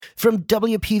From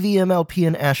WPVM-LP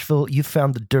in Asheville, you've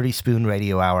found the Dirty Spoon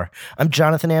Radio Hour. I'm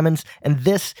Jonathan Ammons, and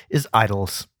this is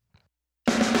Idols.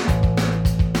 If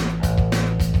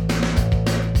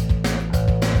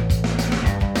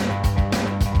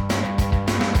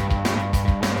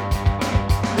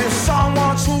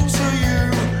someone talks to you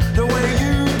the way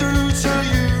you do to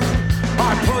you,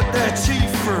 I put their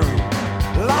teeth through.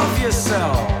 Love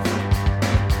yourself.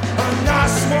 And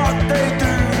that's what they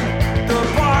do. The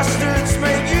bastards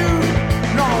make you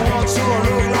not want to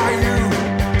look like you.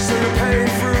 So you pay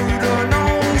through the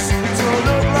nose to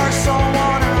look like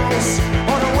someone else.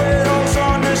 Or the widows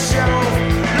on the shelf.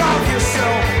 Love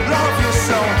yourself, love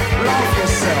yourself, love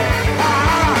yourself.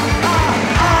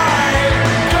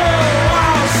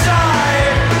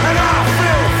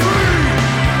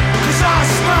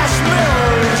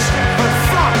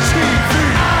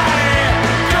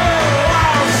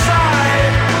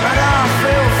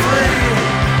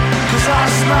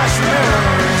 Smash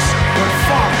mirrors and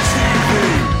fuck TV.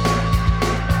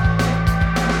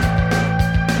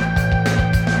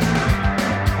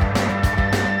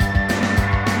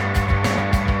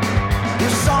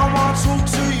 If someone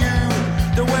talks to you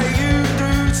the way you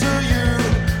do to you,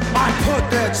 I put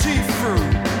their teeth through.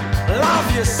 Love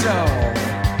yourself.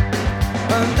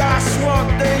 And that's what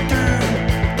they do.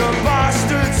 The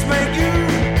bastards make you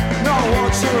not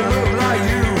want to look like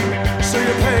you. So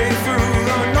you pay through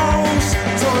the nose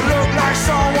to look like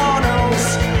someone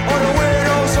else. Or the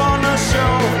widows on the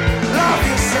shelf. Love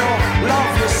yourself,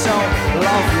 love yourself,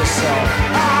 love yourself.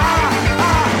 I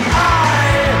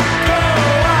go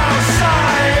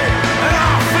outside and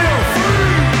I feel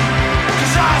free.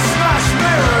 'Cause I smash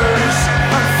mirrors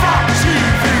and fuck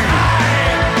TV. I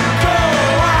go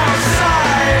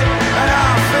outside and I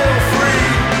feel free.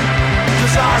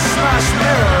 'Cause I smash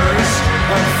mirrors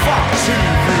and fuck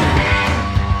TV.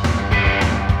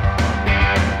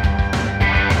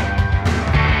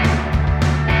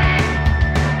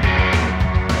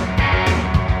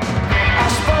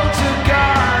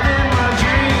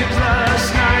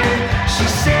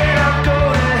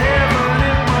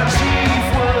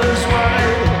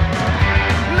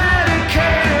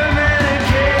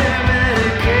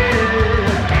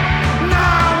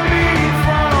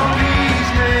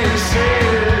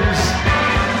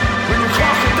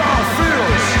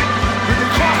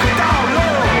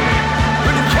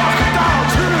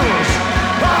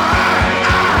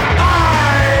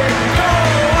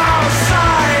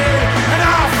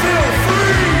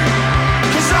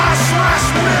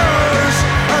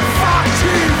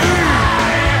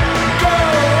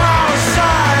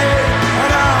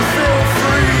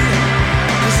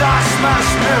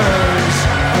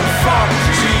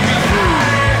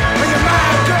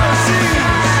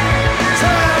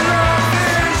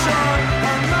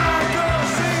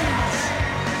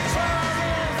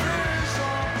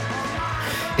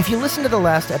 If you listened to the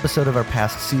last episode of our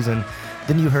past season,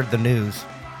 then you heard the news.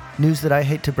 News that I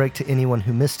hate to break to anyone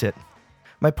who missed it.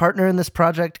 My partner in this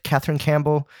project, Catherine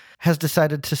Campbell, has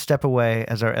decided to step away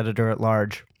as our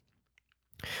editor-at-large.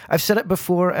 I've said it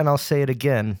before and I'll say it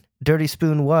again. Dirty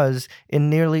Spoon was, in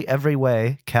nearly every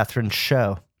way, Catherine's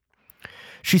show.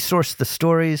 She sourced the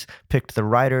stories, picked the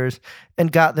writers,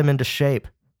 and got them into shape.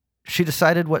 She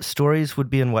decided what stories would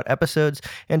be in what episodes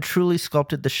and truly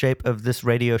sculpted the shape of this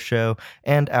radio show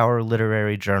and our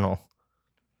literary journal.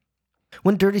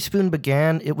 When Dirty Spoon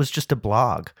began, it was just a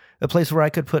blog, a place where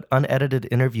I could put unedited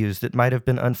interviews that might have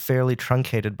been unfairly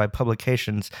truncated by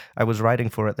publications I was writing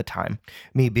for at the time.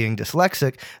 Me being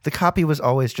dyslexic, the copy was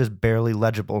always just barely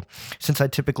legible, since I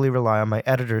typically rely on my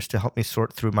editors to help me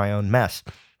sort through my own mess.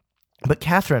 But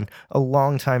Catherine, a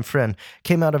longtime friend,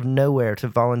 came out of nowhere to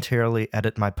voluntarily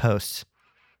edit my posts.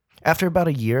 After about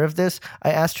a year of this, I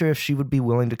asked her if she would be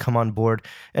willing to come on board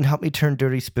and help me turn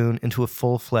Dirty Spoon into a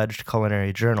full-fledged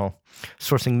culinary journal,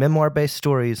 sourcing memoir-based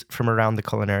stories from around the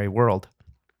culinary world.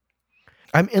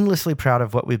 I'm endlessly proud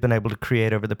of what we've been able to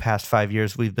create over the past 5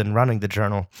 years we've been running the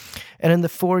journal, and in the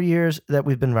 4 years that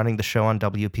we've been running the show on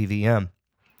WPVM.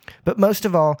 But most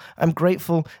of all, I'm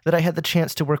grateful that I had the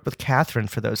chance to work with Catherine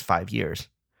for those 5 years.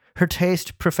 Her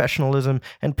taste, professionalism,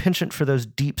 and penchant for those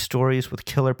deep stories with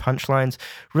killer punchlines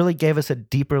really gave us a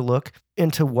deeper look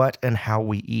into what and how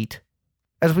we eat.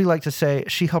 As we like to say,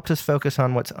 she helped us focus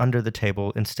on what's under the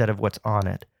table instead of what's on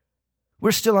it.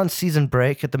 We're still on season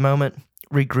break at the moment,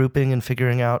 regrouping and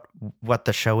figuring out what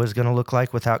the show is going to look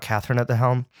like without Catherine at the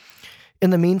helm. In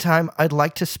the meantime, I'd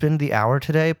like to spend the hour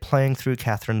today playing through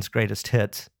Catherine's greatest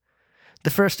hits.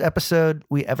 The first episode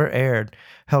we ever aired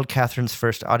held Catherine's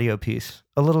first audio piece,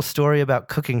 a little story about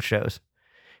cooking shows.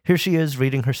 Here she is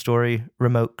reading her story,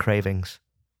 Remote Cravings.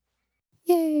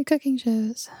 Yay, cooking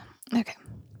shows. Okay.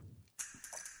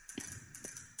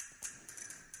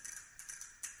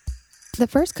 The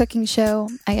first cooking show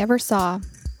I ever saw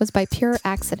was by pure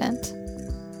accident.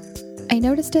 I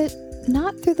noticed it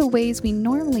not through the ways we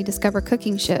normally discover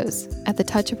cooking shows, at the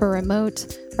touch of a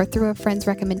remote or through a friend's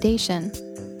recommendation,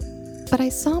 but I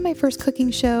saw my first cooking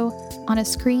show on a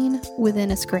screen within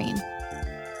a screen.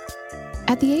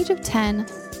 At the age of 10,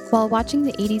 while watching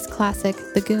the 80s classic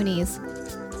The Goonies,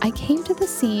 I came to the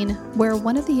scene where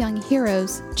one of the young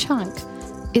heroes, Chunk,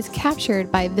 is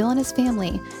captured by a villainous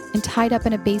family and tied up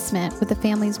in a basement with the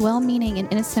family's well-meaning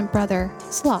and innocent brother,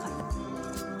 Sloth.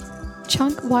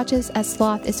 Chunk watches as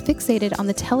Sloth is fixated on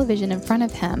the television in front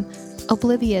of him,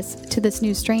 oblivious to this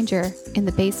new stranger in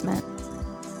the basement.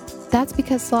 That's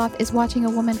because Sloth is watching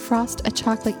a woman frost a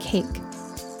chocolate cake.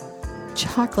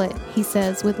 Chocolate, he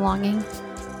says with longing.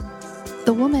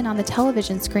 The woman on the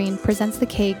television screen presents the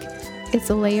cake, its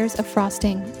layers of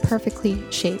frosting perfectly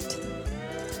shaped.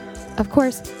 Of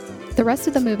course, the rest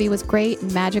of the movie was great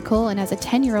and magical, and as a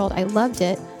 10-year-old, I loved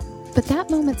it, but that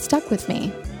moment stuck with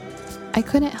me. I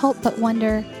couldn't help but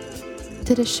wonder,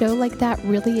 did a show like that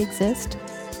really exist?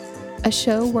 A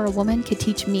show where a woman could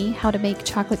teach me how to make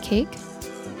chocolate cake?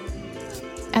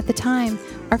 At the time,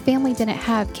 our family didn't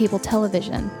have cable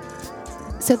television,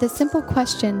 so this simple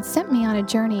question sent me on a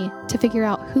journey to figure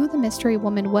out who the mystery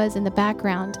woman was in the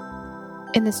background,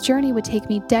 and this journey would take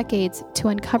me decades to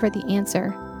uncover the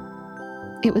answer.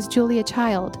 It was Julia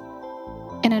Child,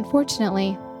 and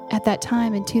unfortunately, at that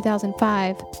time in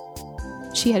 2005,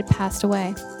 she had passed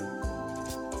away.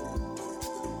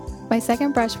 My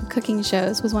second brush with cooking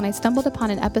shows was when I stumbled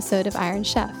upon an episode of Iron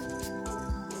Chef.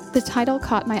 The title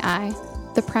caught my eye,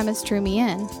 the premise drew me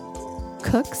in.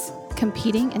 Cooks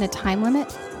competing in a time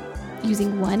limit,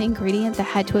 using one ingredient that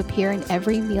had to appear in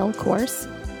every meal course.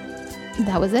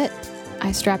 That was it.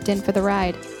 I strapped in for the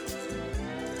ride.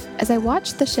 As I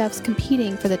watched the chefs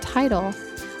competing for the title,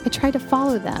 I tried to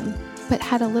follow them, but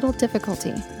had a little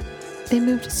difficulty. They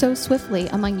moved so swiftly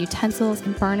among utensils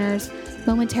and burners,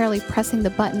 momentarily pressing the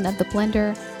button of the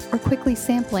blender or quickly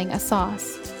sampling a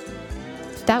sauce.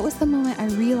 That was the moment I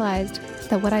realized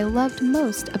that what I loved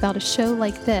most about a show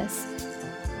like this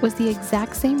was the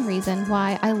exact same reason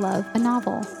why I love a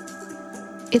novel.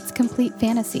 It's complete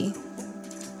fantasy.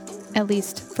 At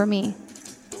least for me.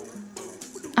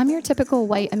 I'm your typical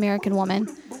white American woman.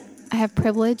 I have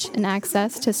privilege and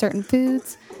access to certain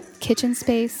foods, kitchen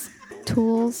space,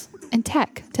 tools, and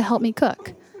tech to help me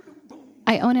cook.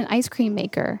 I own an ice cream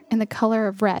maker in the color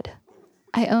of red.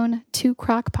 I own 2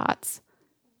 crock pots.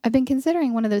 I've been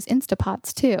considering one of those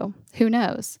Instapots too. Who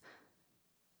knows?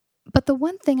 But the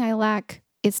one thing I lack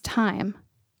is time.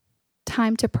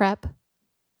 Time to prep.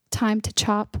 Time to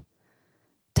chop.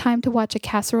 Time to watch a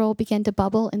casserole begin to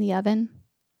bubble in the oven.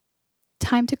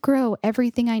 Time to grow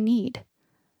everything I need.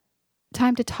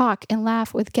 Time to talk and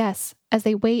laugh with guests as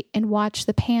they wait and watch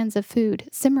the pans of food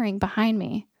simmering behind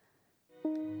me.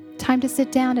 Time to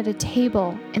sit down at a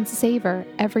table and savor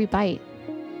every bite.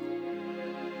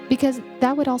 Because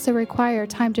that would also require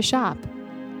time to shop,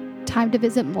 time to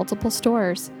visit multiple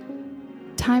stores,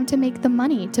 time to make the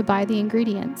money to buy the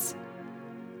ingredients,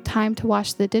 time to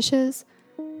wash the dishes,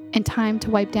 and time to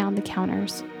wipe down the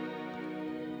counters.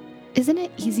 Isn't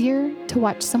it easier to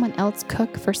watch someone else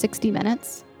cook for 60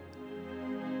 minutes?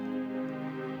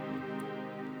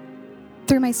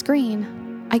 Through my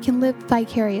screen, I can live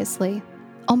vicariously,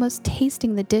 almost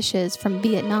tasting the dishes from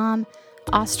Vietnam,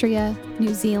 Austria,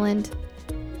 New Zealand,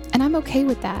 and I'm okay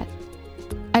with that.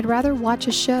 I'd rather watch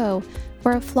a show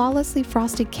where a flawlessly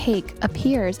frosted cake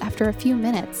appears after a few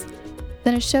minutes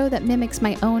than a show that mimics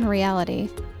my own reality,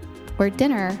 where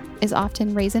dinner is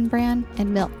often Raisin Bran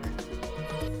and milk.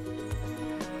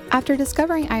 After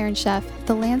discovering Iron Chef,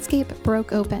 the landscape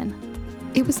broke open.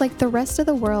 It was like the rest of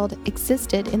the world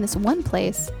existed in this one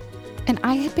place, and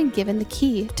I had been given the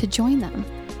key to join them.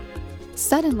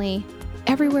 Suddenly,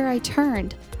 everywhere I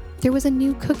turned, there was a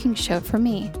new cooking show for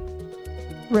me.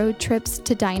 Road trips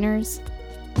to diners,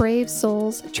 brave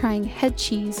souls trying head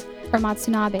cheese or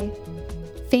matsunabe,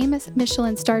 famous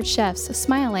Michelin-starred chefs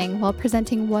smiling while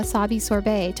presenting wasabi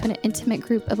sorbet to an intimate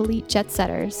group of elite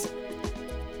jet-setters.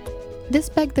 This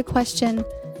begged the question,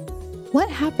 what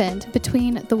happened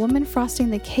between the woman frosting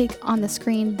the cake on the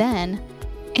screen then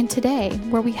and today,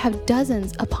 where we have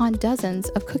dozens upon dozens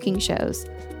of cooking shows?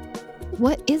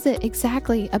 What is it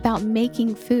exactly about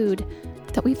making food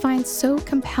that we find so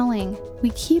compelling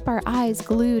we keep our eyes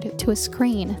glued to a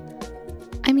screen?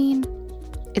 I mean,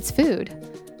 it's food.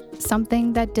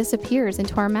 Something that disappears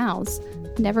into our mouths,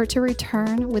 never to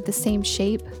return with the same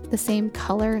shape, the same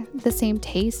color, the same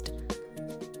taste.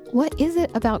 What is it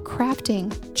about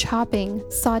crafting, chopping,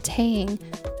 sautéing,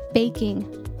 baking,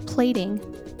 plating,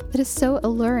 that is so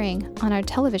alluring on our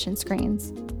television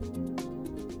screens.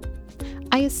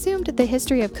 I assumed the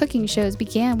history of cooking shows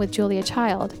began with Julia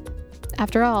Child.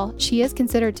 After all, she is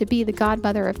considered to be the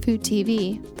godmother of food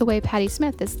TV, the way Patti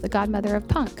Smith is the godmother of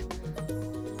punk.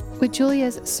 With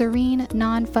Julia's serene,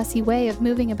 non-fussy way of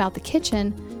moving about the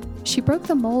kitchen, she broke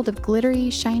the mold of glittery,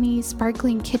 shiny,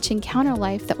 sparkling kitchen counter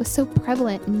life that was so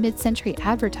prevalent in mid-century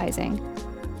advertising.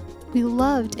 We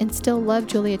loved and still love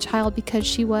Julia Child because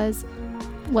she was,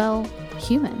 well,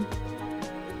 human.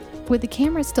 With the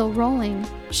camera still rolling,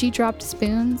 she dropped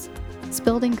spoons,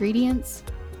 spilled ingredients,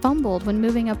 fumbled when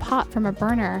moving a pot from a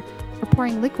burner or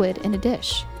pouring liquid in a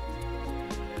dish.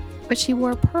 But she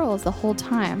wore pearls the whole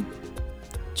time.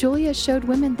 Julia showed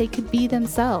women they could be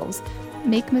themselves,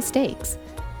 make mistakes,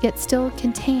 yet still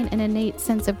contain an innate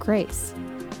sense of grace.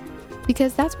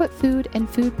 Because that's what food and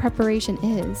food preparation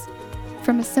is.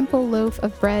 From a simple loaf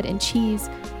of bread and cheese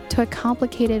to a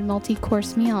complicated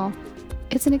multi-course meal,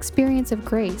 it's an experience of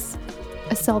grace,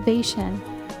 a salvation.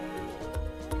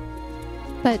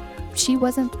 But she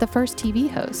wasn't the first TV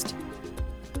host.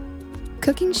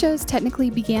 Cooking shows technically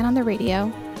began on the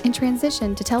radio and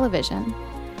transitioned to television.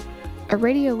 A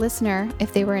radio listener,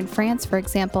 if they were in France, for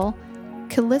example,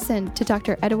 could listen to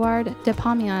Dr. Edouard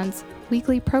Despommiers'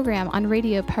 weekly program on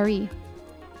Radio Paris.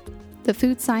 The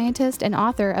food scientist and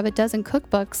author of a dozen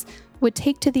cookbooks would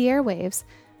take to the airwaves,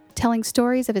 telling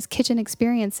stories of his kitchen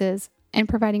experiences and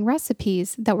providing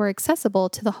recipes that were accessible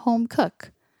to the home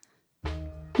cook.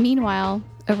 Meanwhile,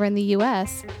 over in the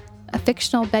US, a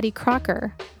fictional Betty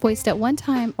Crocker, voiced at one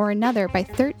time or another by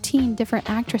 13 different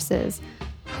actresses,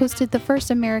 hosted the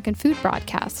first American food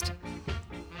broadcast.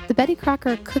 The Betty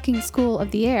Crocker Cooking School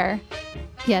of the Air,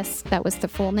 yes, that was the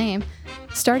full name,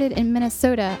 started in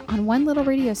Minnesota on one little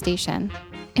radio station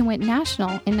and went national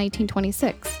in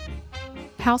 1926.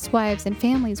 Housewives and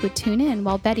families would tune in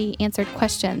while Betty answered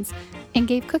questions and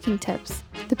gave cooking tips.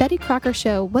 The Betty Crocker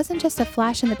Show wasn't just a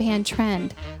flash-in-the-pan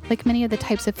trend like many of the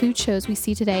types of food shows we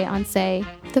see today on, say,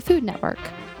 the Food Network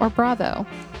or Bravo.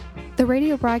 The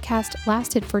radio broadcast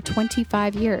lasted for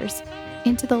 25 years,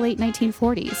 into the late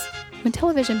 1940s, when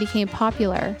television became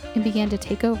popular and began to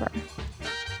take over.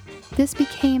 This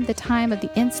became the time of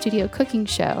the in-studio cooking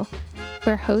show,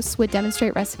 where hosts would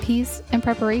demonstrate recipes and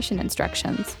preparation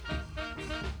instructions.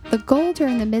 The goal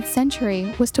during the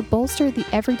mid-century was to bolster the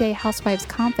everyday housewife's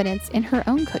confidence in her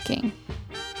own cooking.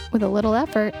 With a little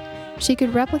effort, she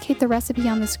could replicate the recipe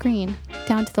on the screen,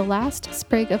 down to the last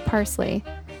sprig of parsley,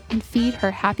 and feed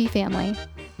her happy family.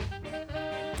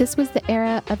 This was the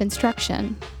era of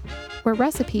instruction, where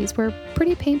recipes were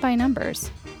pretty paint by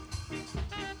numbers.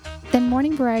 Then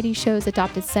morning variety shows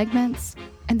adopted segments,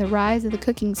 and the rise of the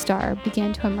cooking star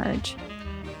began to emerge.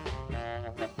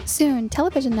 Soon,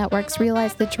 television networks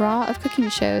realized the draw of cooking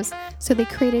shows, so they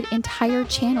created entire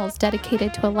channels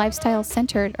dedicated to a lifestyle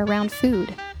centered around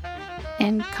food,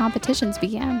 and competitions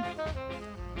began.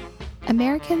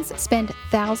 Americans spend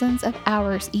thousands of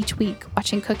hours each week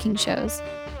watching cooking shows.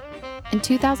 In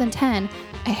 2010,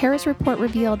 a Harris report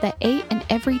revealed that 8 in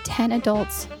every 10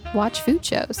 adults watch food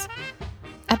shows.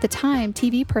 At the time,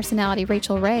 TV personality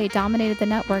Rachel Ray dominated the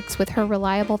networks with her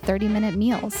reliable 30-minute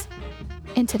meals.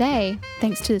 And today,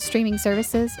 thanks to the streaming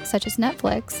services such as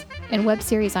Netflix and web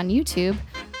series on YouTube,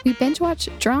 we binge-watch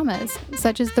dramas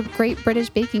such as The Great British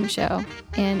Baking Show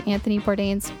and Anthony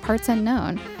Bourdain's Parts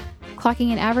Unknown,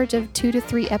 clocking an average of 2 to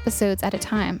 3 episodes at a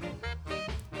time.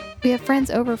 We have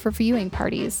friends over for viewing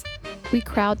parties. We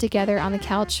crowd together on the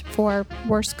couch for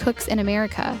Worst Cooks in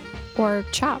America or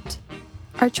Chopped.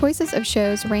 Our choices of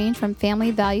shows range from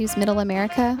Family Values Middle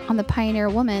America on The Pioneer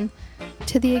Woman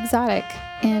to The Exotic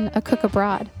in A Cook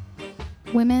Abroad.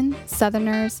 Women,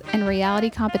 Southerners, and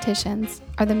reality competitions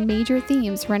are the major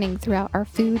themes running throughout our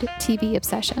food TV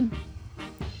obsession.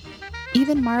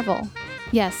 Even Marvel,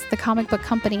 yes, the comic book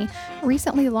company,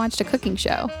 recently launched a cooking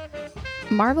show.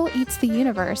 Marvel Eats the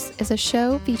Universe is a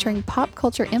show featuring pop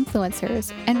culture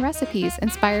influencers and recipes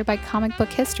inspired by comic book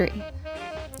history.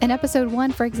 In episode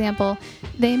 1, for example,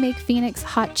 they make Phoenix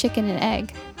hot chicken and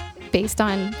egg, based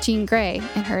on Jean Grey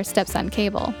and her stepson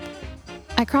Cable.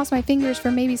 I cross my fingers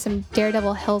for maybe some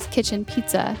Daredevil Hell's Kitchen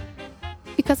pizza,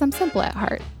 because I'm simple at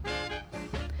heart.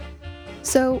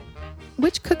 So,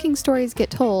 which cooking stories get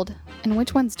told and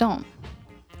which ones don't?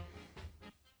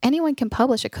 Anyone can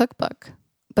publish a cookbook,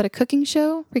 but a cooking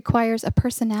show requires a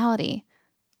personality,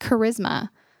 charisma,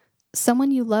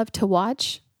 someone you love to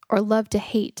watch or love to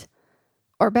hate.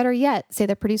 Or better yet, say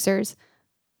the producers,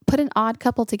 put an odd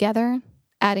couple together,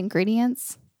 add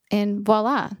ingredients, and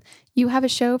voila, you have a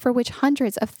show for which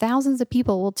hundreds of thousands of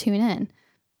people will tune in,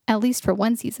 at least for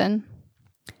one season.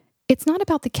 It's not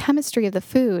about the chemistry of the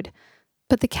food,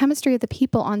 but the chemistry of the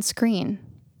people on screen.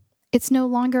 It's no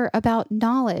longer about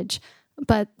knowledge,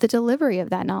 but the delivery of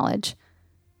that knowledge.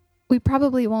 We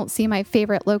probably won't see my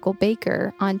favorite local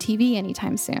baker on TV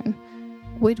anytime soon.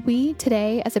 Would we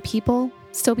today as a people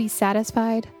still be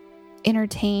satisfied,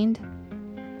 entertained,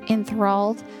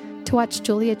 enthralled to watch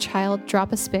Julia Child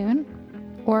drop a spoon?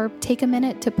 Or take a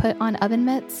minute to put on oven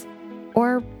mitts?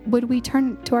 Or would we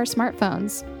turn to our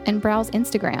smartphones and browse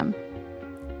Instagram?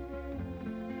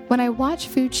 When I watch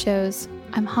food shows,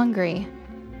 I'm hungry.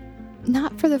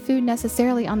 Not for the food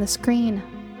necessarily on the screen,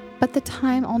 but the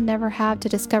time I'll never have to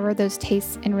discover those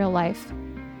tastes in real life.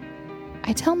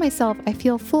 I tell myself I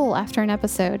feel full after an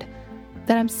episode,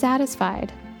 that I'm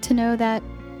satisfied to know that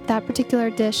that particular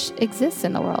dish exists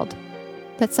in the world,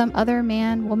 that some other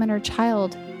man, woman, or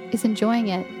child is enjoying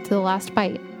it to the last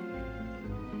bite.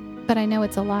 But I know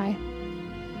it's a lie.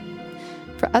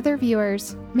 For other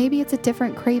viewers, maybe it's a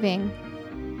different craving.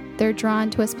 They're drawn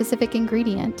to a specific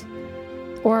ingredient,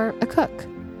 or a cook,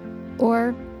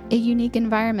 or a unique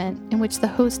environment in which the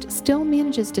host still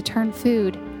manages to turn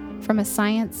food from a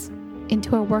science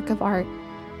into a work of art.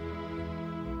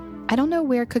 I don't know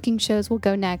where cooking shows will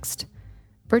go next.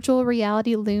 Virtual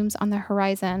reality looms on the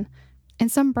horizon,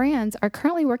 and some brands are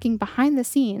currently working behind the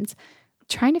scenes,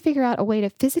 trying to figure out a way to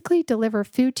physically deliver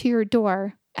food to your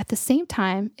door at the same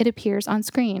time it appears on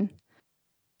screen.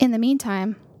 In the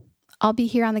meantime, I'll be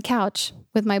here on the couch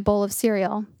with my bowl of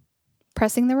cereal,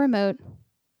 pressing the remote,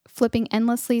 flipping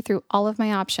endlessly through all of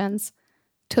my options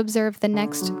to observe the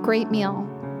next great meal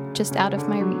just out of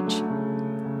my reach.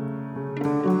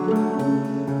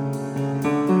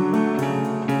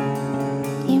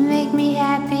 You make me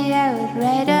happy, I would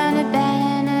ride on a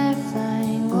banner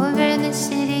flying over the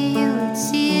city. You would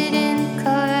see it in the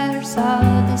colors, all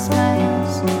the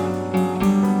smiles.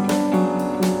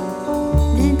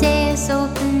 The day is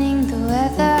opening, the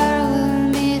weather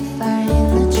will be fine.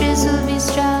 The trees will be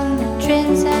strong, the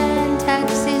trains and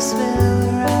taxis will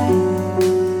arrive.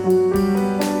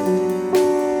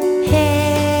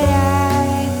 Hey,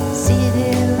 I see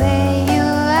the way you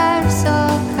are so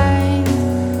kind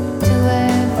to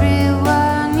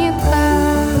everyone you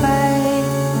come by.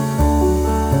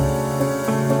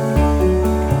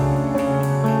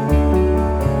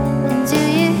 And do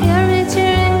you hear me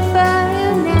cheering for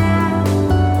you now?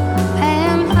 I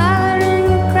am hollering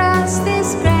across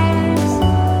these grass.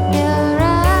 You're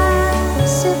a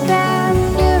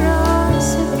superhero,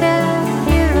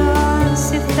 superhero,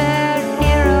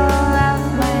 superhero of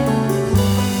mine.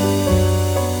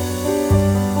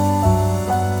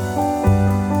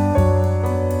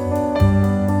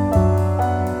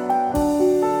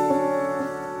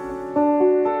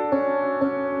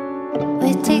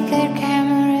 We take our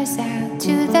cameras out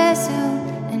to the zoo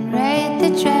and ride the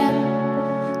tram.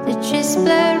 The trees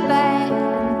blur by,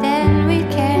 and then we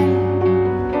can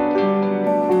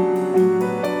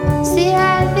see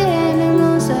how the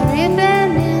animals are even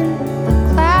in the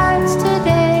clouds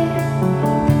today.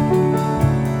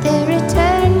 They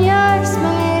return your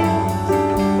smile.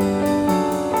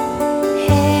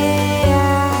 Hey,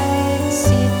 I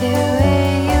see the way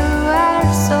you are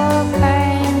so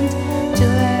kind to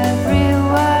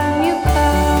everyone you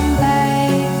come by.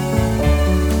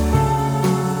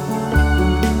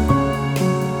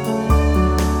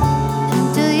 And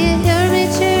do you hear me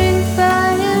cheering for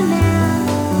you now?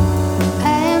 I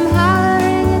am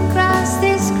hollering across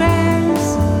these grounds.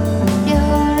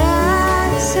 You're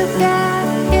a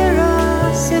superhero,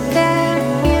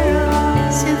 superhero,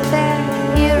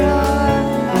 superhero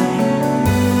of mine.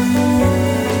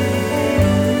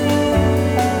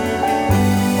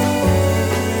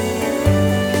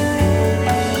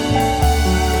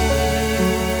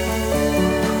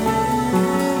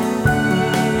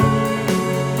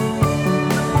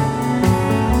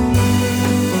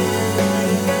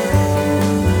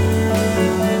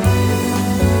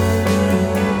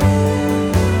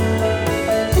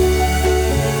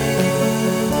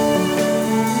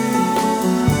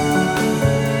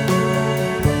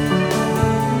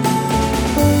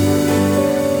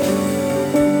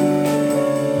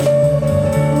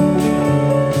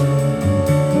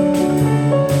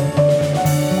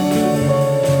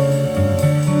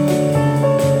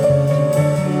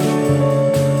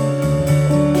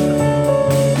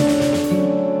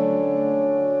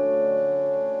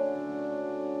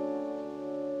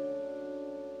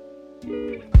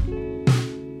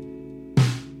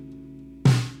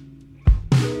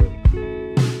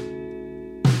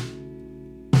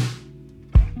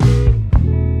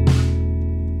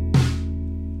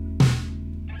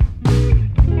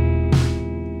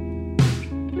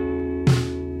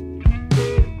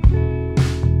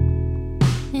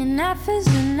 Enough is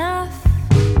enough.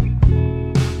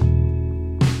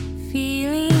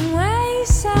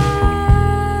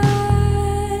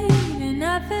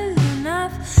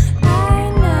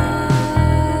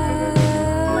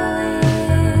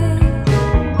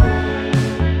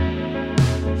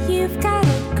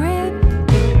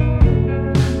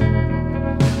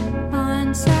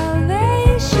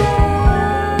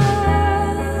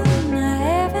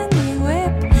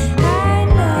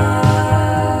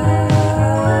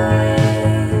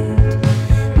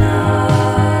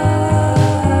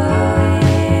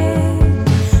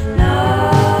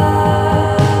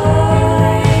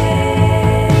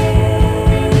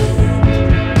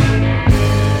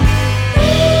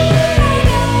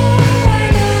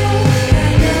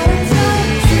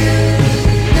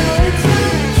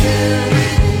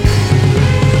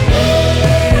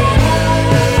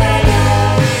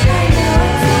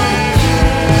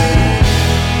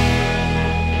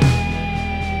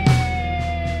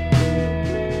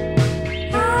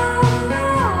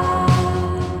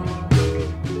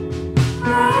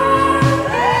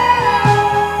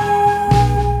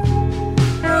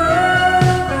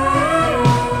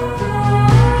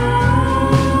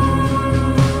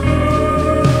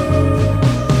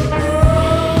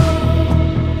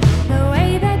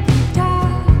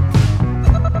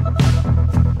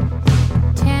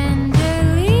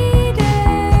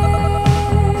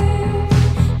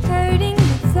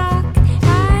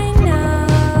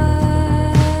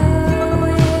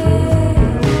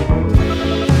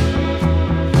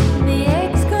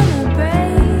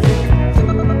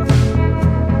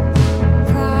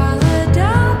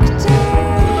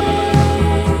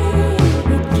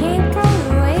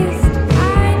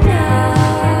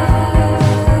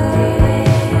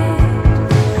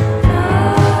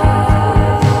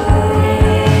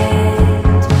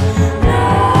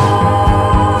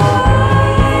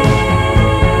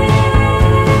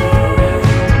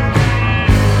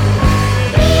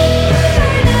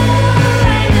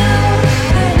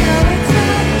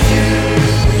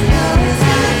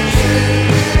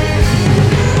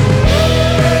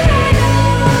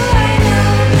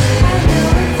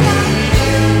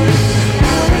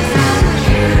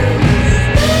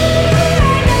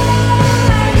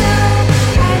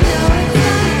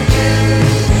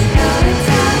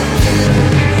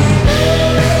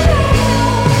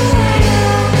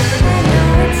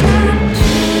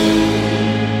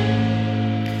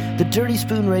 Dirty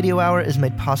Spoon Radio Hour is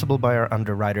made possible by our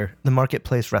underwriter, The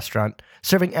Marketplace Restaurant.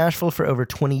 Serving Asheville for over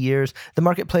 20 years, The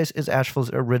Marketplace is Asheville's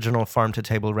original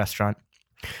farm-to-table restaurant.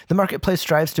 The Marketplace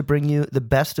strives to bring you the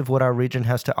best of what our region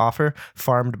has to offer,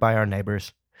 farmed by our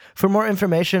neighbors. For more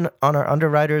information on our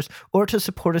underwriters, or to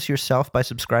support us yourself by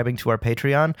subscribing to our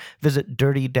Patreon, visit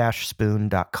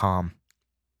dirty-spoon.com.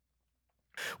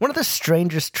 One of the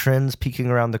strangest trends peeking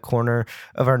around the corner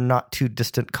of our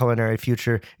not-too-distant culinary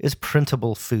future is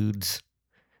printable foods.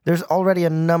 There's already a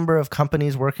number of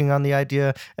companies working on the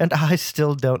idea, and I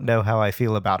still don't know how I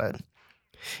feel about it.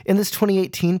 In this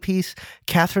 2018 piece,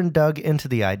 Catherine dug into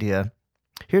the idea.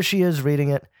 Here she is reading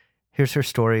it. Here's her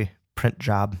story, Print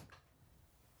Job.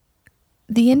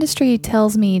 The industry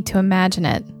tells me to imagine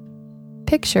it,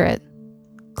 picture it,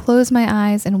 close my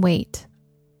eyes and wait.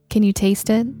 Can you taste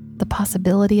it? The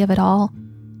possibility of it all?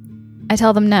 I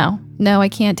tell them no, I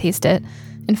can't taste it.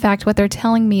 In fact, what they're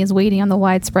telling me is waiting on the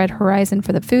widespread horizon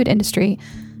for the food industry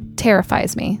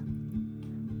terrifies me.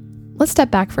 Let's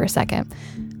step back for a second.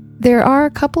 There are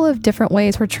a couple of different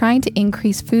ways we're trying to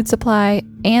increase food supply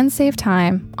and save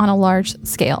time on a large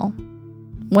scale.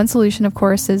 One solution, of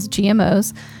course, is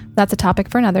GMOs. That's a topic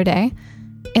for another day.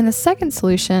 And the second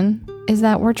solution is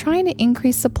that we're trying to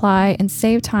increase supply and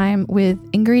save time with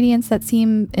ingredients that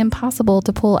seem impossible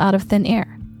to pull out of thin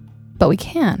air. But we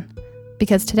can,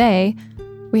 because today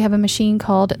we have a machine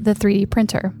called the 3D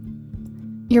printer.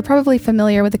 You're probably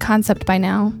familiar with the concept by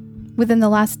now. Within the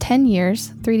last 10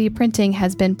 years, 3D printing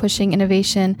has been pushing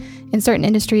innovation in certain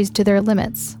industries to their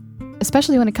limits,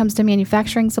 especially when it comes to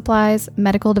manufacturing supplies,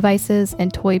 medical devices,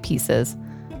 and toy pieces.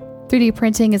 3D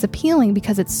printing is appealing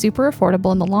because it's super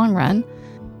affordable in the long run,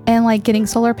 and like getting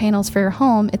solar panels for your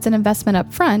home, it's an investment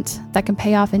up front that can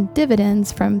pay off in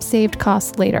dividends from saved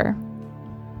costs later.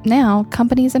 Now,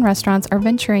 companies and restaurants are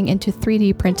venturing into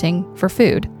 3D printing for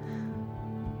food.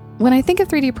 When I think of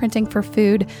 3D printing for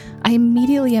food, I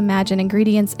immediately imagine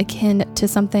ingredients akin to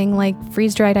something like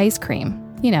freeze-dried ice cream.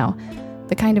 You know,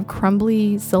 the kind of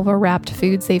crumbly, silver-wrapped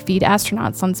foods they feed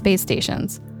astronauts on space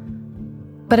stations.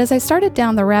 But as I started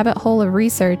down the rabbit hole of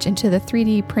research into the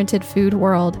 3D printed food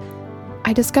world,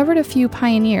 I discovered a few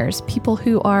pioneers, people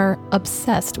who are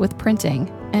obsessed with printing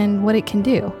and what it can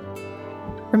do.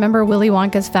 Remember Willy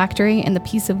Wonka's factory and the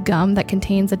piece of gum that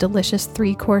contains a delicious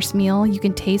 3-course meal you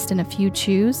can taste in a few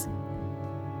chews?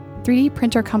 3D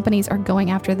printer companies are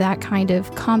going after that kind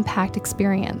of compact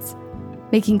experience,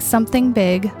 making something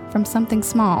big from something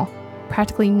small,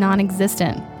 practically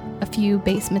non-existent, a few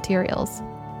base materials.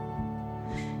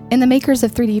 And the makers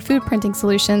of 3D food printing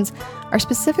solutions are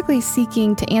specifically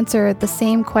seeking to answer the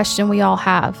same question we all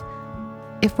have.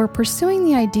 If we're pursuing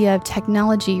the idea of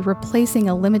technology replacing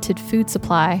a limited food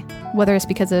supply, whether it's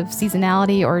because of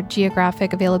seasonality or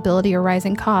geographic availability or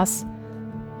rising costs,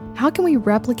 how can we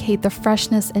replicate the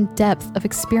freshness and depth of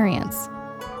experience?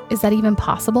 Is that even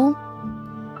possible?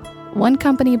 One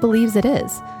company believes it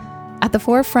is. At the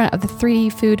forefront of the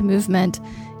 3D food movement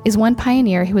is one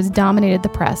pioneer who has dominated the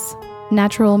press,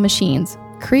 Natural Machines,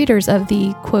 creators of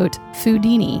the, quote,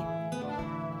 Foodini.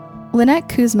 Lynette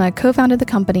Kuzma co-founded the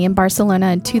company in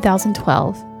Barcelona in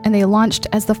 2012, and they launched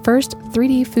as the first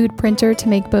 3D food printer to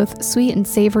make both sweet and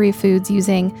savory foods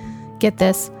using, get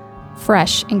this,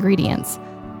 fresh ingredients.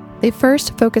 They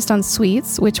first focused on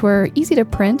sweets, which were easy to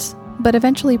print, but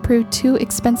eventually proved too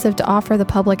expensive to offer the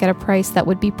public at a price that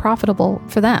would be profitable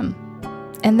for them.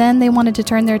 And then they wanted to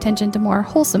turn their attention to more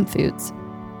wholesome foods.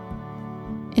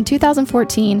 In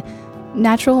 2014,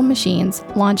 Natural Machines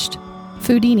launched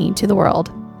Foodini to the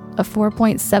world, a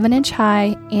 4.7-inch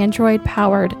high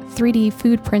Android-powered 3D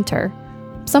food printer,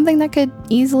 something that could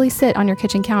easily sit on your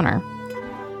kitchen counter.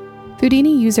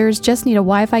 Foodini users just need a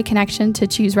Wi-Fi connection to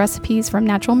choose recipes from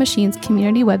Natural Machines'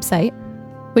 community website,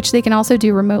 which they can also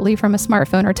do remotely from a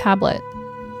smartphone or tablet.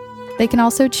 They can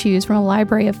also choose from a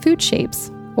library of food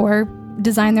shapes, or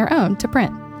design their own to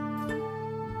print.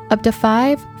 Up to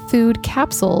 5 food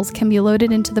capsules can be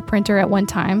loaded into the printer at one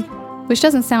time, which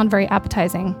doesn't sound very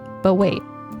appetizing, but wait.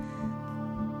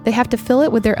 They have to fill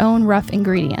it with their own rough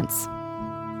ingredients.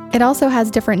 It also has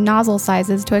different nozzle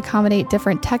sizes to accommodate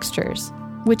different textures,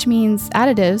 which means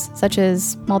additives such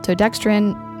as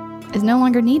maltodextrin is no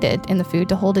longer needed in the food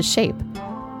to hold its shape.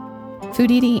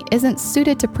 Foodini isn't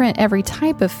suited to print every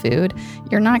type of food.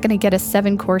 You're not going to get a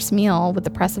 7-course meal with the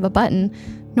press of a button,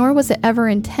 nor was it ever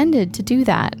intended to do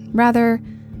that. Rather,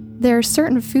 there are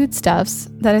certain foodstuffs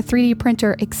that a 3D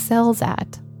printer excels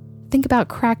at. Think about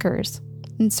crackers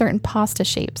and certain pasta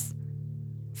shapes.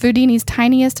 Foodini's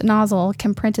tiniest nozzle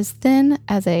can print as thin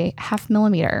as a 0.5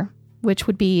 millimeter, which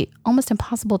would be almost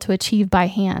impossible to achieve by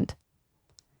hand.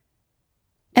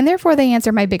 And therefore they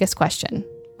answer my biggest question.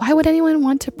 why would anyone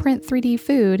want to print 3D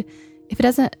food if it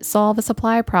doesn't solve a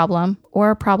supply problem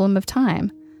or a problem of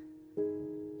time?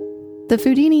 The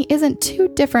Foodini isn't too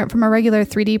different from a regular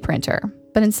 3D printer,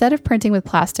 but instead of printing with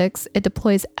plastics, it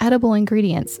deploys edible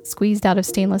ingredients squeezed out of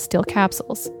stainless steel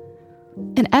capsules.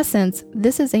 In essence,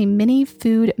 this is a mini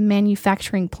food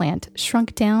manufacturing plant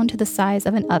shrunk down to the size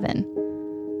of an oven.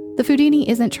 The Foodini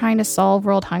isn't trying to solve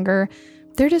world hunger,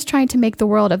 they're just trying to make the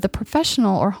world of the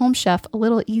professional or home chef a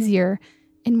little easier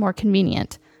and more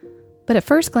convenient. But at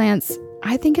first glance,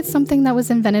 I think it's something that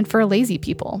was invented for lazy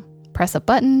people. Press a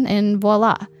button and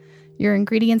voila, your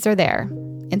ingredients are there.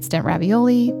 Instant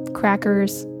ravioli,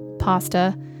 crackers,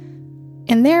 pasta.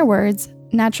 In their words,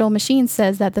 Natural Machines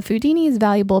says that the Foodini is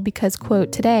valuable because,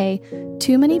 quote, today,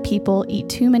 too many people eat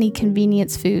too many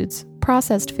convenience foods,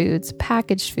 processed foods,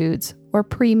 packaged foods, or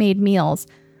pre-made meals,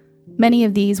 many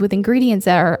of these with ingredients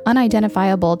that are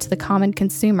unidentifiable to the common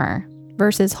consumer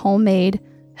versus homemade,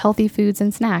 healthy foods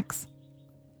and snacks.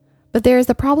 But there is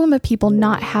the problem of people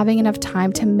not having enough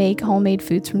time to make homemade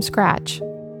foods from scratch.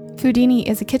 Foodini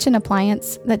is a kitchen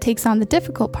appliance that takes on the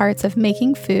difficult parts of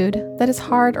making food that is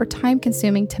hard or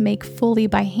time-consuming to make fully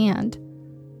by hand.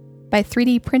 By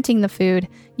 3D printing the food,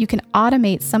 you can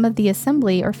automate some of the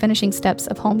assembly or finishing steps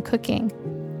of home cooking,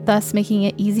 thus making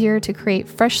it easier to create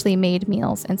freshly made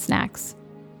meals and snacks.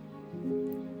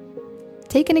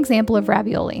 Take an example of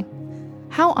ravioli.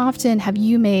 How often have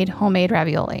you made homemade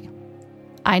ravioli?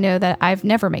 I know that I've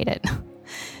never made it.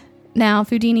 Now,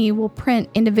 Foodini will print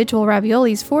individual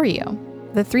raviolis for you.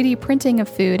 The 3D printing of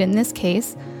food, in this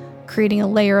case, creating a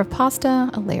layer of pasta,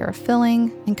 a layer of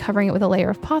filling, and covering it with a layer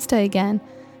of pasta again,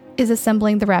 is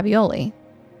assembling the ravioli.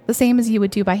 The same as you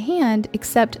would do by hand,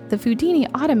 except the Foodini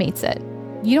automates it.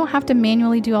 You don't have to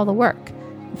manually do all the work.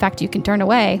 In fact, you can turn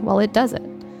away while it does it.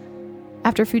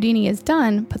 After Foodini is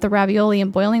done, put the ravioli in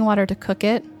boiling water to cook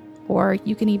it, or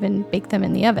you can even bake them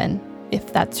in the oven,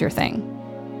 if that's your thing.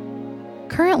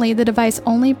 Currently, the device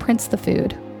only prints the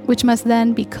food, which must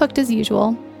then be cooked as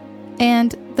usual,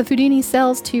 and the Foodini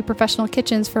sells to professional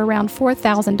kitchens for around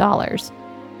 $4,000.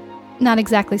 Not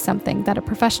exactly something that a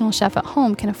professional chef at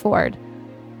home can afford.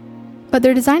 But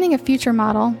they're designing a future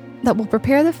model that will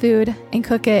prepare the food and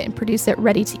cook it and produce it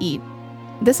ready to eat.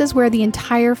 This is where the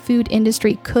entire food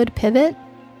industry could pivot,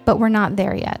 but we're not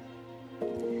there yet.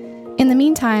 In the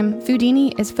meantime,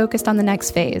 Foodini is focused on the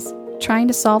next phase, trying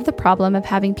to solve the problem of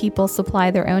having people supply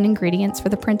their own ingredients for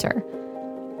the printer.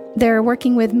 They're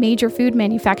working with major food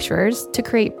manufacturers to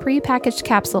create pre-packaged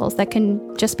capsules that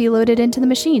can just be loaded into the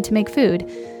machine to make food,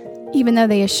 even though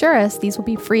they assure us these will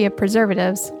be free of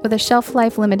preservatives with a shelf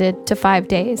life limited to 5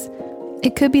 days.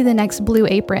 It could be the next Blue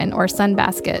Apron or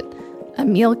Sunbasket, a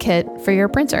meal kit for your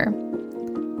printer.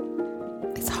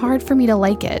 It's hard for me to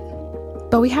like it,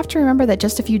 but we have to remember that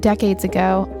just a few decades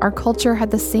ago, our culture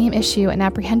had the same issue and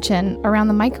apprehension around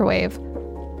the microwave.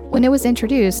 When it was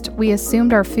introduced, we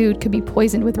assumed our food could be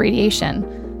poisoned with radiation.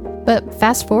 But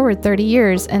fast forward 30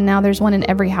 years, and now there's one in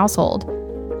every household.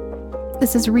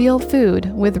 This is real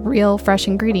food with real fresh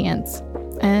ingredients,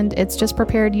 and it's just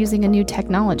prepared using a new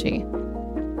technology.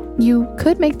 You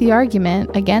could make the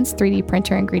argument against 3D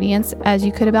printer ingredients as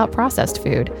you could about processed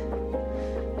food.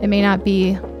 It may not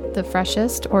be the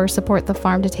freshest or support the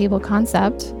farm-to-table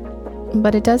concept,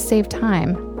 but it does save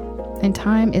time, and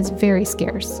time is very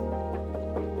scarce.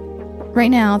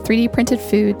 Right now, 3D printed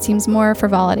food seems more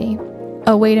frivolity,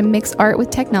 a way to mix art with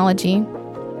technology,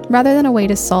 rather than a way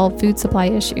to solve food supply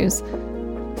issues.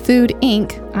 Food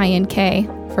Inc.,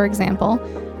 INK, for example,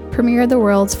 premiered the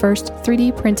world's first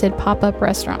 3D printed pop-up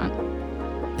restaurant.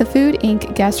 The Food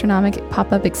Inc. gastronomic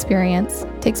pop-up experience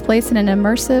takes place in an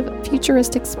immersive,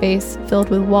 futuristic space filled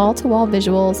with wall-to-wall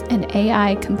visuals and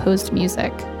AI-composed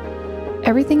music.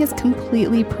 Everything is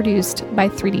completely produced by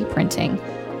 3D printing,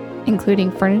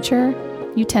 including furniture,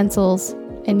 utensils,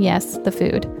 and yes, the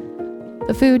food.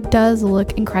 The food does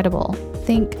look incredible.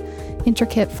 Think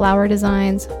intricate flower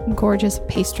designs, gorgeous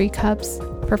pastry cups,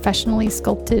 professionally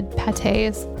sculpted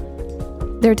pâtés.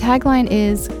 Their tagline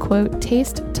is, quote,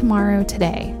 "Taste tomorrow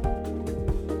today."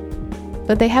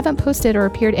 But they haven't posted or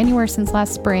appeared anywhere since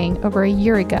last spring, over a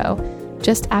year ago,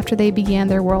 just after they began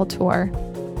their world tour.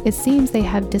 It seems they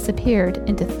have disappeared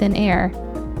into thin air,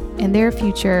 and their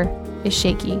future is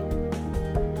shaky.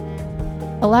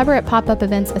 Elaborate pop-up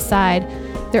events aside,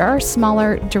 there are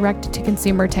smaller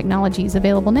direct-to-consumer technologies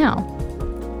available now.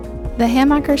 The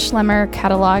Hammacher Schlemmer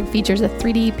catalog features a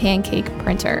 3D pancake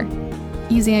printer.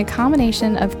 Using a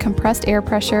combination of compressed air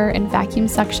pressure and vacuum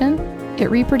suction,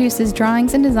 it reproduces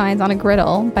drawings and designs on a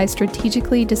griddle by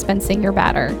strategically dispensing your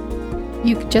batter.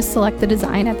 You could just select the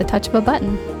design at the touch of a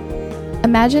button. A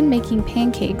Imagine making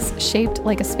pancakes shaped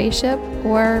like a spaceship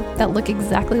or that look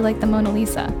exactly like the Mona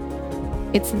Lisa.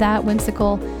 It's that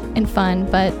whimsical and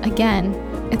fun, but again,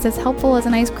 it's as helpful as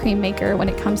an ice cream maker when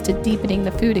it comes to deepening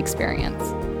the food experience.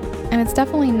 And it's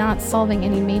definitely not solving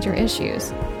any major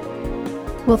issues.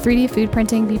 Will 3D food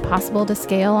printing be possible to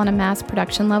scale on a mass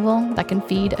production level that can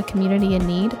feed a community in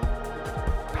need?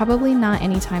 Probably not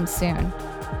anytime soon.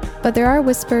 But there are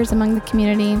whispers among the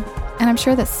community, and I'm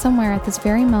sure that somewhere at this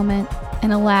very moment, in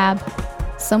a lab,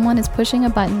 someone is pushing a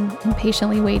button and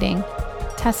patiently waiting,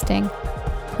 testing,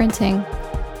 printing,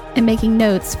 and making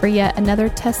notes for yet another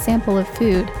test sample of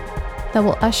food that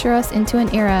will usher us into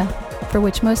an era for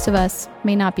which most of us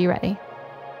may not be ready.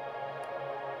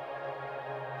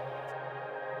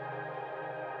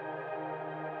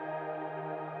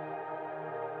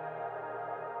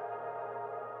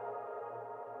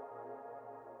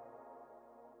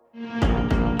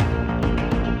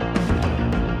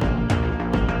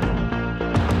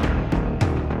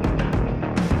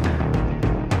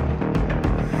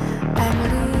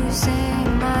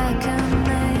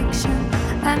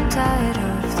 I'm tired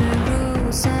of the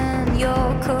rules and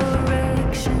your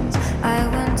corrections. I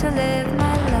want to live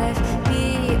my life,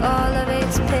 be all of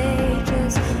its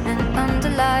pages, and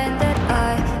underline that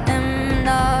I am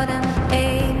not an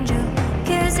angel.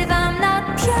 'Cause if I'm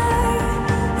not pure,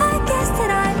 I guess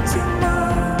that I'm too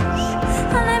much.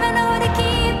 I'll never know to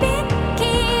keep in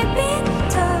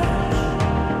touch.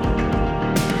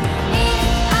 If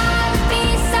I'll be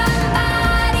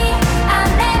somebody,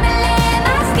 I'll never let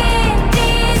my skin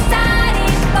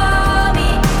decided for me.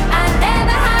 I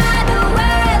never had a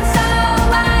world, so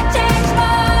I changed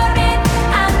for it.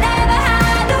 I never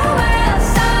had a world,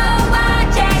 so I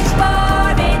changed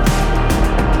for it.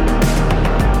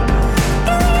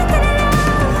 Getting into the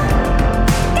love,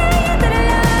 getting into the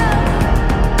love,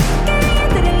 getting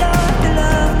into the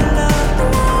love, the love.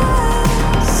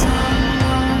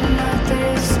 Someone out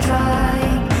there is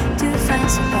trying to find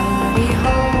somebody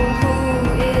who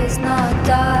is not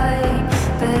dying,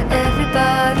 but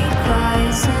everybody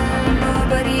cries and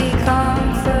nobody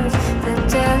comforts. The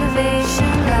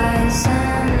television lies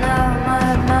and now my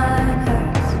mind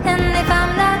hurts. And if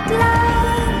I'm not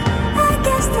loved, I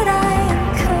guess that I am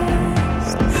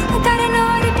cursed. I gotta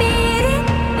know to beat it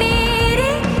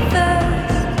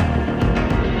first.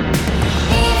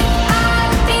 If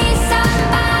I'll be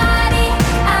somebody,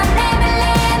 I'll never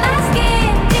let my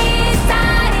skin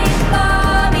decide it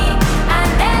for me. I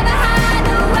never had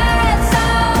a world, so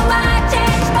I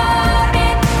changed for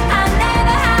it. I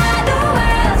never had a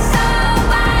world, so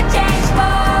I changed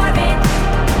for it.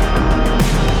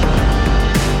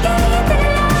 Getting into the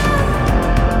love,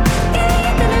 getting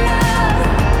into the love,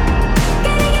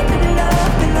 getting into the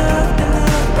love, the love, the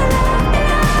love, the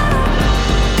love,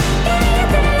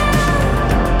 the love.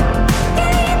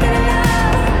 Getting into the love, getting into the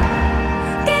love,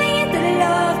 getting into the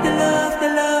love, the love, the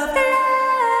love, the love.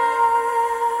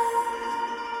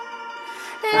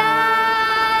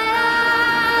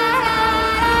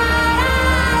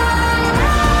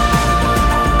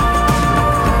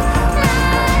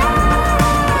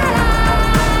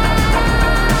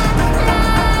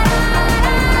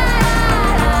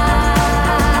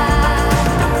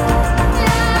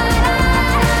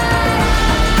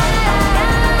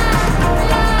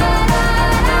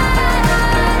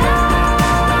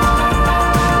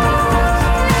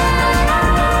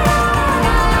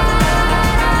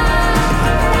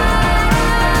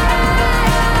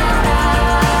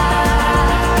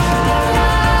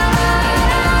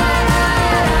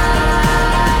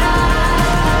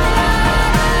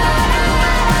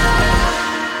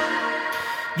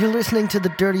 You're listening to the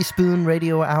Dirty Spoon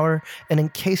Radio Hour, and in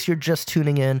case you're just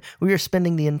tuning in, we are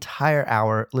spending the entire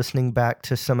hour listening back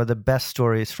to some of the best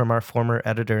stories from our former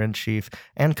editor-in-chief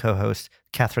and co-host,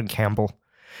 Catherine Campbell.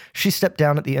 She stepped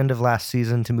down at the end of last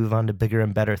season to move on to bigger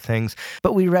and better things,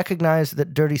 but we recognized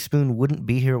that Dirty Spoon wouldn't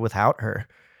be here without her,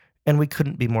 and we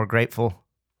couldn't be more grateful.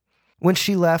 When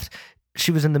she left,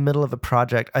 she was in the middle of a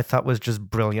project I thought was just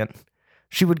brilliant.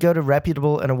 She would go to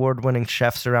reputable and award-winning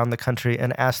chefs around the country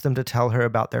and ask them to tell her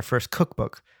about their first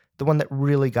cookbook, the one that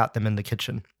really got them in the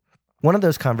kitchen. One of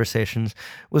those conversations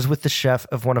was with the chef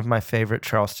of one of my favorite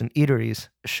Charleston eateries,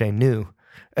 Chez Nous,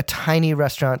 a tiny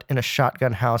restaurant in a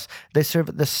shotgun house. They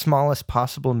serve the smallest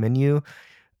possible menu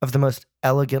of the most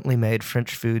elegantly made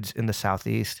French foods in the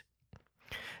Southeast.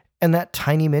 And that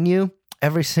tiny menu,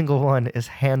 every single one is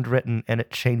handwritten and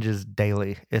it changes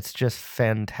daily. It's just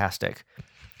fantastic.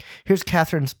 Here's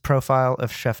Catherine's profile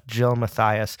of Chef Jill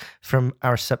Mathias from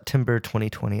our September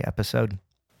 2020 episode.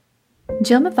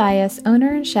 Jill Mathias,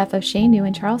 owner and chef of Chez Nu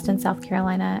in Charleston, South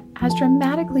Carolina, has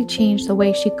dramatically changed the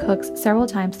way she cooks several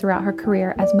times throughout her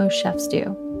career, as most chefs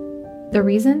do. The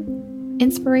reason?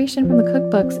 Inspiration from the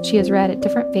cookbooks she has read at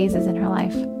different phases in her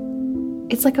life.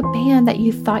 It's like a band that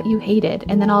you thought you hated,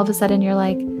 and then all of a sudden you're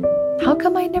like, how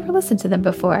come I never listened to them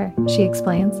before? She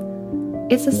explains.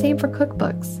 It's the same for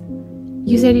cookbooks.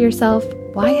 You say to yourself,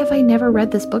 why have I never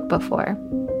read this book before?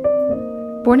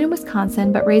 Born in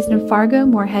Wisconsin but raised in Fargo,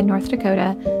 Moorhead, North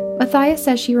Dakota, Mathias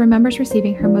says she remembers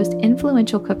receiving her most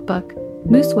influential cookbook,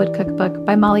 Moosewood Cookbook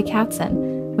by Molly Katzen,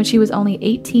 when she was only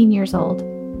 18 years old.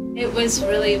 It was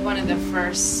really one of the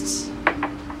first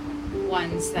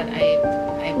ones that I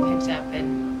picked up,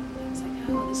 and I was like,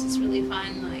 oh, this is really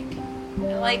fun. Like,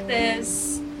 I like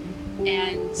this.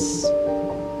 And,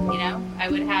 you know, I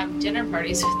would have dinner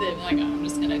parties with them, like, oh, I'm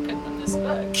just going to cook from this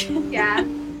book. Yeah.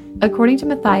 According to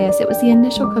Mathias, it was the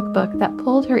initial cookbook that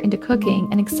pulled her into cooking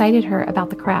and excited her about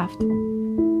the craft.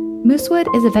 Moosewood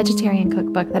is a vegetarian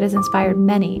cookbook that has inspired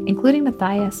many, including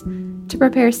Mathias, to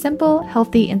prepare simple,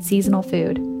 healthy, and seasonal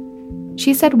food.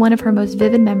 She said one of her most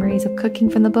vivid memories of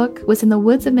cooking from the book was in the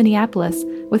woods of Minneapolis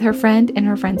with her friend and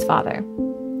her friend's father.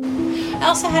 I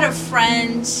also had a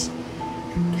friend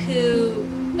who,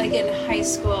 like in high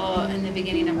school, in the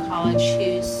beginning of college,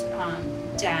 whose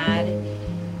dad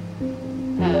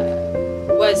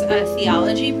was a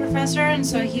theology professor, and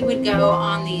so he would go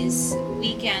on these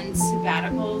weekend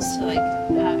sabbaticals to like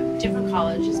different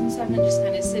colleges and stuff, and just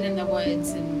kind of sit in the woods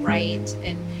and write.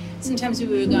 And sometimes we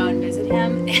would go and visit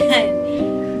him,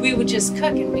 and we would just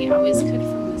cook, and we always cooked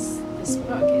from this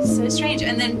book. It's so strange.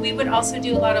 And then we would also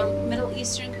do a lot of Middle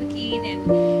Eastern cooking, and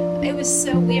it was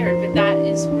so weird, but that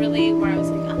is really where I was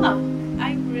like,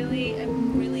 I'm really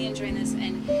enjoying this.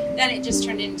 And then it just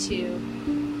turned into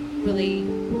really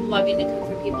loving to cook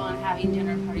for people and having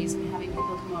dinner parties and having people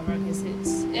come over, because it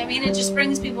just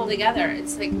brings people together.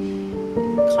 It's like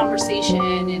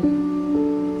conversation, and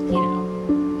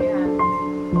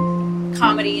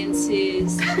comedy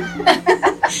ensues.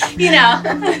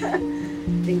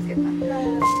 Things get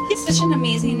done. It's such an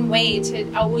amazing way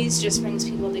to always just brings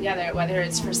people together, whether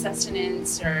it's for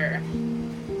sustenance or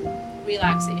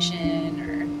relaxation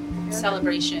or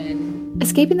celebration.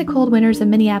 Escaping the cold winters of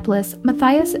Minneapolis,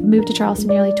 Mathias moved to Charleston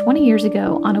nearly 20 years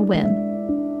ago on a whim.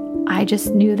 I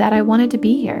just knew that I wanted to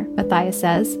be here, Mathias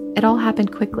says. It all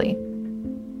happened quickly.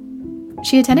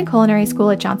 She attended culinary school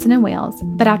at Johnson & Wales,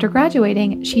 but after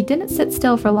graduating, she didn't sit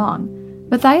still for long.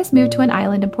 Mathias moved to an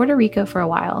island in Puerto Rico for a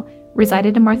while,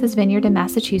 resided in Martha's Vineyard in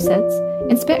Massachusetts,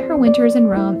 and spent her winters in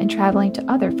Rome and traveling to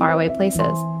other faraway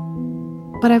places.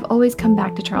 But I've always come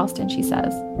back to Charleston, she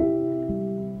says.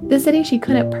 The city she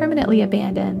couldn't permanently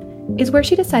abandon is where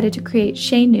she decided to create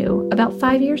Chez Nu about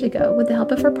 5 years ago with the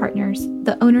help of her partners,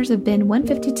 the owners of Bin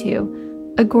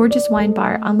 152, a gorgeous wine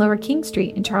bar on Lower King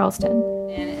Street in Charleston.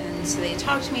 And so they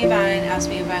talked to me about it and asked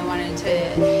me if I wanted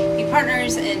to be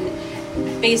partners, and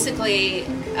basically,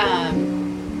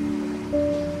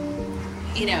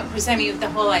 present me with the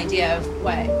whole idea of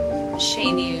what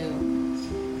Chez Nu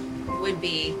would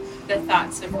be, the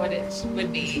thoughts of what it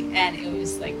would be, and it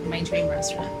was like my dream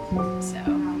restaurant.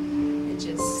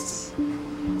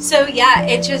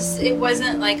 It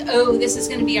wasn't like, oh, this is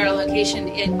going to be our location.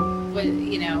 It was,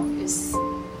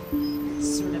 it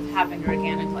sort of happened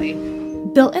organically.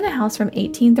 Built in a house from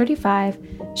 1835,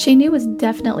 Chez Nu was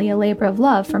definitely a labor of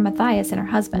love for Mathias and her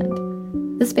husband.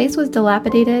 The space was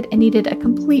dilapidated and needed a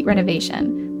complete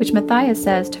renovation, which Mathias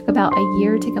says took about a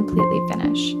year to completely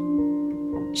finish.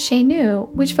 Chez Nu,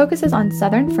 which focuses on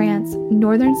southern France,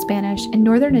 northern Spanish, and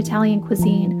northern Italian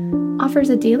cuisine, offers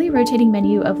a daily rotating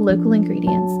menu of local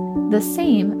ingredients, the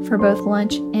same for both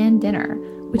lunch and dinner,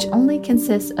 which only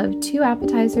consists of 2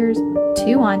 appetizers,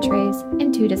 2 entrees,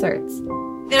 and 2 desserts.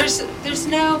 There's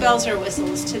no bells or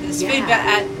whistles to this food, but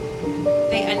at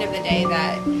the end of the day,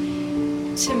 that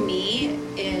to me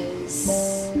is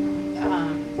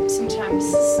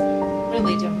sometimes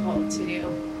really difficult to do.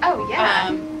 Oh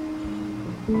yeah.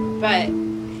 But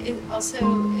it also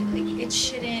it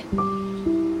shouldn't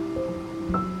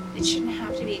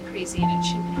have to be crazy, and it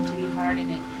shouldn't have to be hard.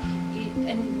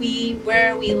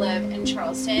 Where we live in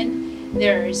Charleston,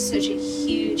 there's such a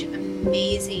huge,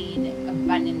 amazing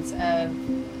abundance of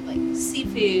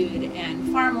seafood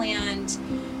and farmland,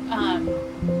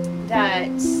 that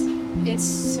it's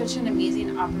such an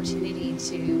amazing opportunity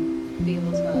to be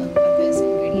able to let those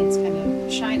ingredients kind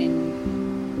of shine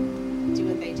and do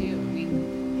what they do.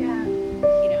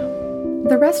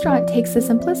 The restaurant takes the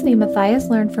simplicity Mathias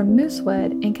learned from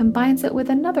Moosewood and combines it with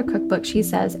another cookbook she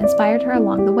says inspired her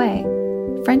along the way,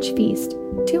 French Feast,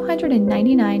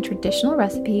 299 traditional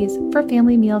recipes for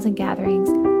family meals and gatherings,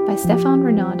 by by Stéphane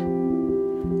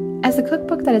Renaud. As a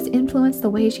cookbook that has influenced the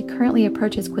way she currently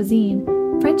approaches cuisine,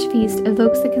 French Feast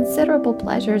evokes the considerable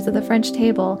pleasures of the French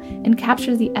table and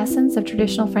captures the essence of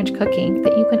traditional French cooking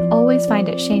that you can always find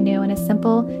at Chez Nous in a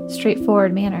simple,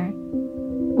 straightforward manner.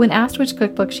 When asked which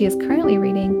cookbook she is currently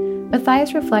reading,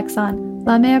 Matthias reflects on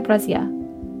La Mère Brazier,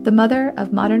 the mother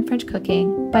of modern French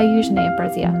cooking by Eugénie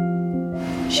Brazier.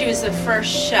 She was the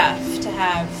first chef to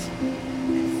have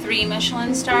 3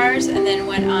 Michelin stars and then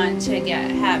went on to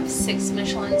have 6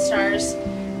 Michelin stars.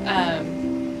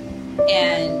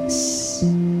 And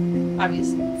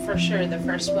obviously, for sure, the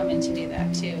first woman to do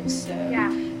that too. So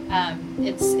Yeah.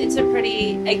 it's a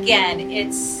pretty, again,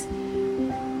 it's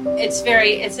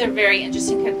a very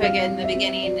interesting cookbook. In the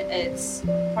beginning, it's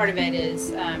part of it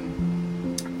is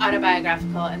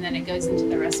autobiographical, and then it goes into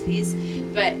the recipes.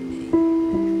 But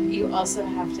you also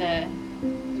have to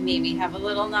maybe have a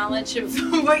little knowledge of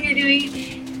what you're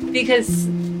doing, because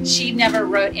she never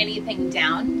wrote anything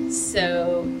down.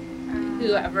 So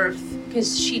whoever,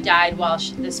 because she died while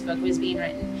this book was being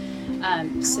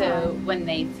written. So when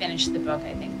they finished the book,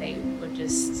 I think they would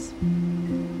just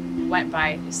went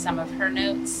by some of her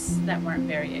notes that weren't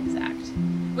very exact,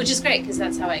 which is great because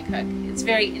that's how I cook. It's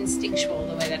very instinctual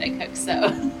the way that I cook.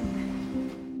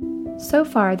 So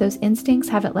far, those instincts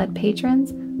haven't led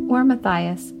patrons or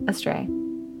Matthias astray.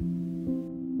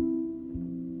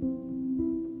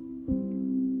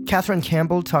 Catherine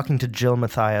Campbell talking to Jill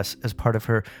Matthias as part of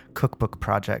her cookbook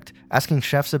project, asking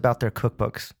chefs about their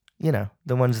cookbooks,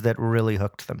 the ones that really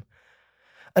hooked them.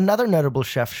 Another notable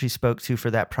chef she spoke to for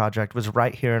that project was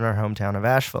right here in our hometown of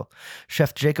Asheville,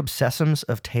 Chef Jacob Sessoms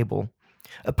of Table.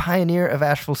 A pioneer of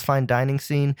Asheville's fine dining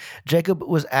scene, Jacob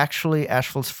was actually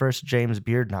Asheville's first James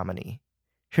Beard nominee.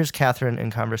 Here's Catherine in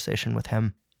conversation with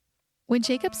him. When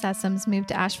Jacob Sessoms moved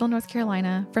to Asheville, North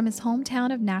Carolina from his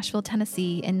hometown of Nashville,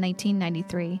 Tennessee in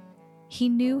 1993, he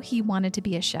knew he wanted to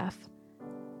be a chef.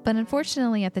 But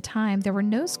unfortunately at the time, there were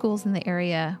no schools in the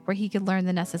area where he could learn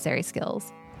the necessary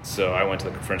skills. So I went to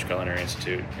the French Culinary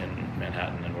Institute in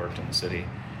Manhattan and worked in the city.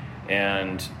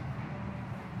 And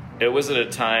it was at a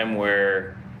time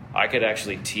where I could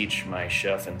actually teach my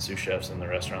chef and sous chefs in the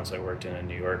restaurants I worked in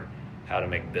New York how to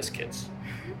make biscuits,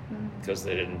 because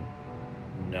they didn't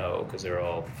know, because they were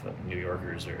all New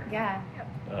Yorkers.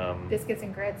 Biscuits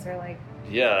and grits are like...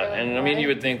 Yeah, and I mean, you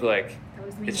would think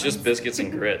it's just biscuits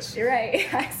and grits. You're right,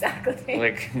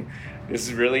 exactly. This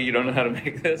is really, you don't know how to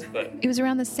make this, but... It was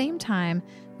around the same time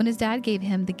when his dad gave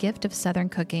him The Gift of Southern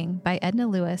Cooking by Edna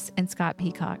Lewis and Scott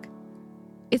Peacock.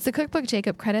 It's the cookbook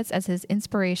Jacob credits as his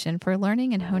inspiration for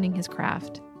learning and honing his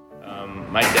craft.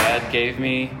 My dad gave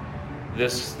me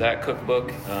that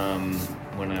cookbook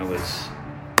when I was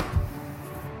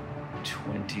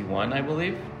 21, I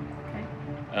believe. Okay.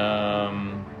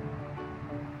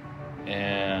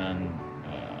 And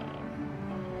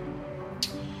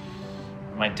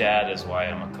my dad is why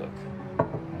I'm a cook.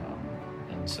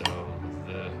 And so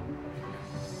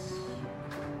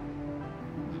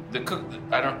the cook,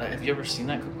 I don't know, have you ever seen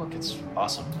that cookbook? It's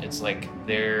awesome. It's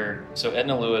so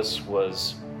Edna Lewis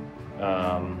was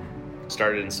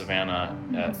started in Savannah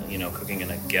at, cooking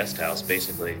in a guest house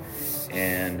basically.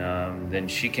 And then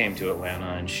she came to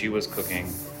Atlanta and she was cooking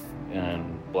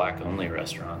in black-only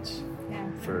restaurants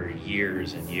for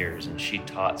years and years. And she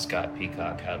taught Scott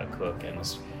Peacock how to cook. And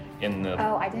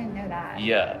Oh, I didn't know that.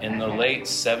 Yeah, in the late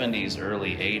 70s,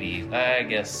 early 80s, I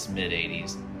guess mid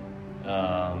 80s,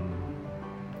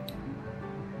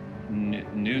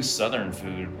 new Southern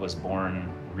food was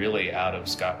born really out of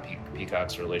Scott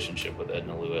Peacock's relationship with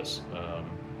Edna Lewis.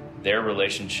 Their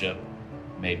relationship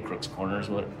made Crook's Corners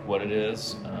what it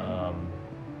is.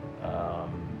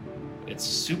 It's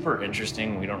super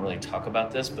interesting. We don't really talk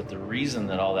about this, but the reason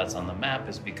that all that's on the map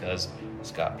is because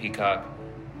Scott Peacock,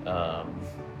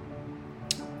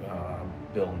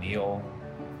 Bill Neal,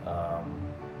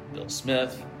 Bill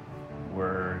Smith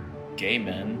were gay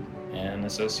men and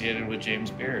associated with James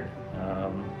Beard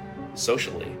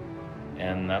socially.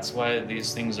 And that's why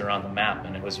these things are on the map.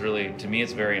 And it was really, to me,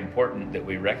 it's very important that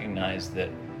we recognize that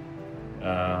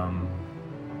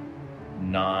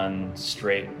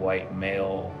non-straight white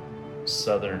male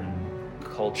Southern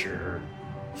culture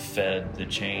fed the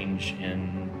change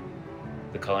in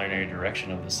the culinary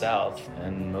direction of the South,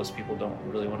 and most people don't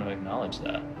really want to acknowledge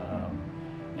that.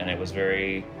 And it was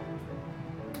very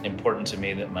important to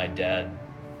me that my dad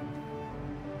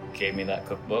gave me that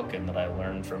cookbook and that I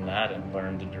learned from that and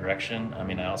learned the direction. I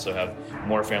mean, I also have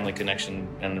more family connection,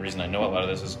 and the reason I know a lot of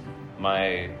this is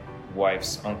my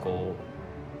wife's uncle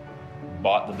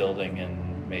bought the building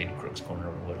and made Crook's Corner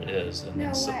what it is, and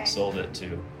then sold it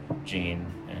to Gene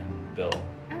and Bill.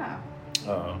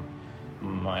 Oh.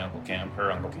 my Uncle Cam,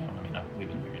 her Uncle Cam, I mean, we've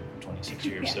been married 26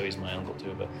 years, so he's my uncle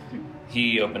too, but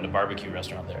he opened a barbecue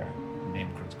restaurant there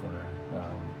named Crook's Corner,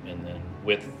 and then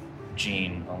with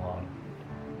Gene,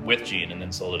 and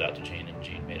then sold it out to Gene, and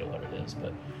Gene made it what it is.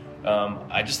 But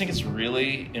I just think it's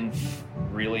really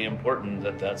important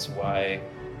that's why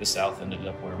the South ended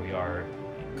up where we are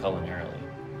culinarily.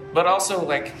 But also,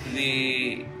 like,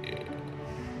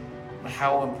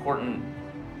 how important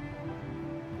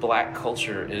Black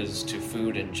culture is to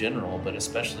food in general, but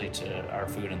especially to our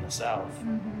food in the South.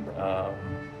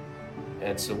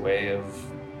 It's a way of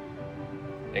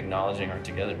acknowledging our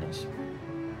togetherness,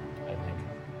 I think.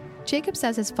 Jacob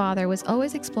says his father was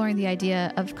always exploring the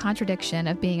idea of contradiction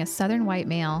of being a Southern white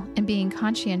male and being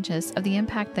conscientious of the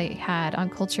impact they had on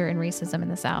culture and racism in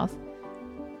the South.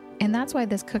 And that's why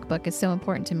this cookbook is so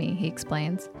important to me, he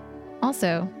explains.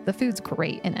 Also, the food's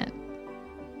great in it.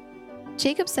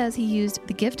 Jacob says he used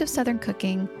the gift of Southern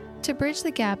cooking to bridge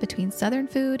the gap between Southern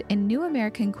food and new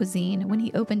American cuisine when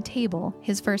he opened Table,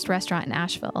 his first restaurant in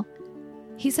Asheville.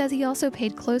 He says he also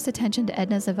paid close attention to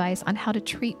Edna's advice on how to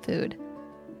treat food.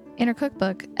 In her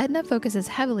cookbook, Edna focuses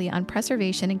heavily on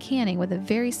preservation and canning with a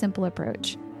very simple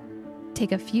approach.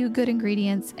 Take a few good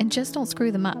ingredients and just don't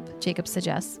screw them up, Jacob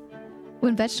suggests.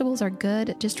 When vegetables are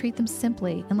good, just treat them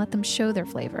simply and let them show their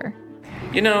flavor.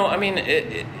 You know, I mean,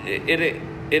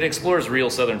 it explores real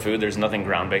Southern food. There's nothing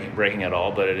groundbreaking at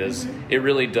all, but it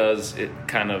really does,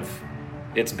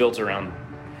 it's built around,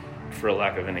 for a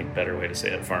lack of any better way to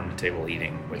say it, farm-to-table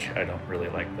eating, which I don't really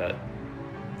like that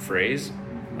phrase.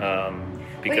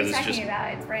 Because it's just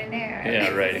about? It's brand new. Yeah,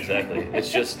 right, exactly.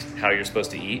 It's just how you're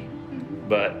supposed to eat.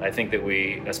 But I think that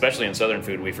we, especially in Southern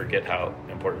food, we forget how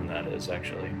important that is,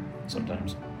 actually,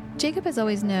 sometimes. Jacob has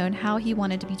always known how he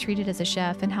wanted to be treated as a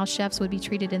chef and how chefs would be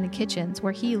treated in the kitchens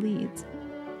where he leads.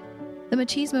 The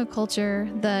machismo culture,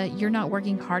 the you're not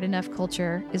working hard enough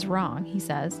culture, is wrong, he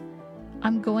says.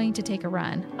 I'm going to take a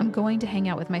run. I'm going to hang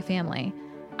out with my family.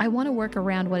 I want to work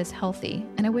around what is healthy,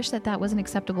 and I wish that was an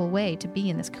acceptable way to be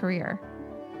in this career.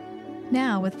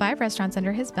 Now, with 5 restaurants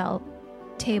under his belt,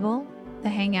 Table, The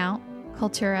Hangout,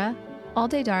 Cultura, All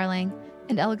Day Darling,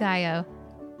 and El Gallo,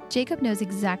 Jacob knows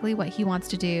exactly what he wants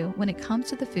to do when it comes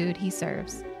to the food he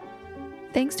serves.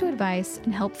 Thanks to advice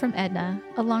and help from Edna,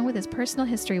 along with his personal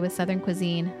history with Southern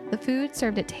cuisine, the food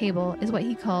served at Table is what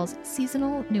he calls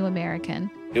seasonal New American.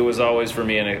 It was always for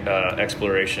me an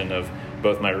exploration of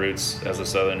both my roots as a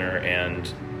Southerner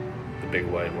and the big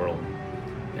wide world.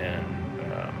 And,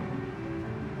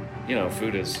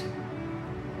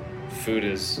 food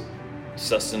is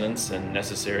sustenance and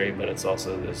necessary, but it's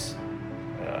also this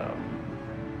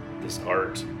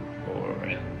art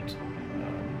and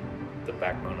the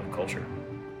backbone of culture.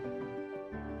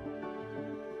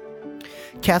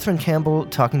 Catherine Campbell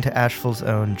talking to Asheville's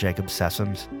own Jacob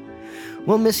Sessoms.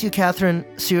 We'll miss you, Catherine.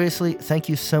 Seriously, thank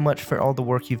you so much for all the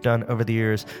work you've done over the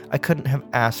years. I couldn't have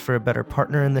asked for a better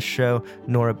partner in this show,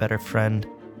 nor a better friend.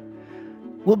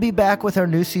 We'll be back with our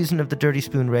new season of the Dirty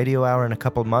Spoon Radio Hour in a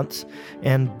couple months,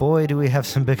 and boy, do we have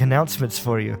some big announcements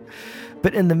for you.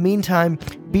 But in the meantime,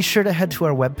 be sure to head to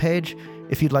our webpage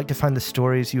if you'd like to find the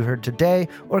stories you heard today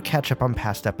or catch up on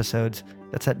past episodes.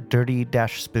 That's at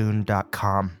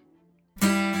dirty-spoon.com.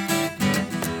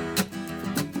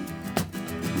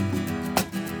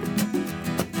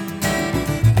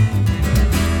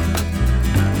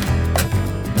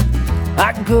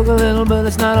 I can cook a little, but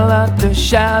it's not a lot to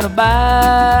shout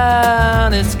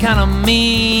about. It's kind of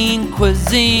mean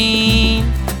cuisine,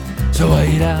 so I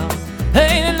eat out.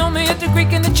 Hey, they know me at the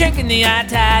Greek and the Czech and the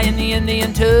Italian, the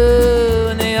Indian too.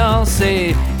 And they all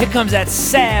say, here comes that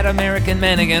sad American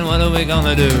man again, what are we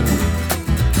gonna do?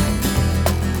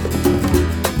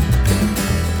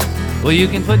 Well, you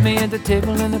can put me at the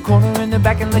table in the corner in the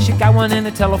back unless you got one in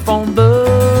the telephone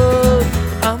booth.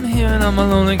 I'm here and I'm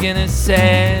alone again, it's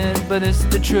sad, but it's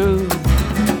the truth.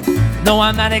 No,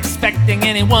 I'm not expecting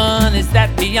anyone, is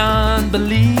that beyond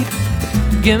belief?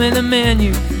 Give me the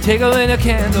menu, take away the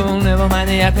candle, never mind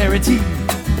the aperitif.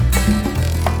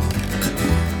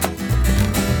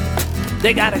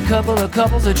 They got a couple of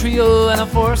couples, a trio and a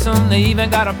foursome, they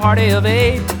even got a party of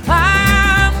 8.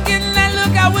 I'm getting that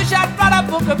look, I wish I'd brought a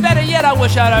book, or better yet, I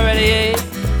wish I'd already ate.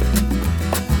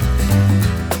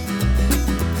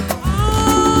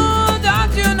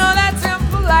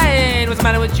 What's the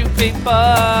matter with you people?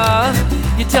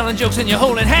 You're telling jokes and you're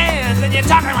holding hands and you're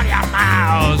talking with your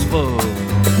mouths full.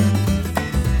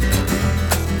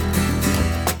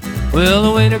 Well,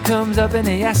 the waiter comes up and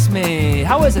he asks me,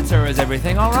 how is it, sir? Is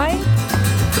everything all right?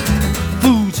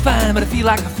 Food's fine, but I feel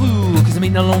like a fool because I'm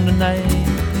eating alone tonight.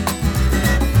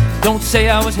 Don't say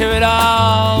I was here at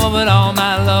all, but all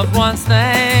my loved ones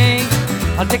think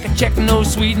I'll take a check, no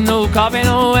sweet, no coffee,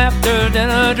 no after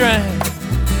dinner drink.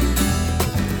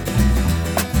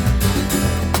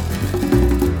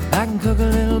 I can cook a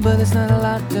little, but it's not a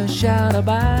lot to shout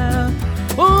about.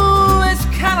 Ooh, it's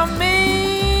kind of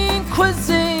mean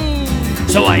cuisine,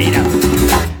 so I eat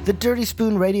out. The Dirty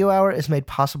Spoon Radio Hour is made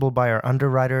possible by our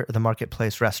underwriter, The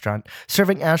Marketplace Restaurant.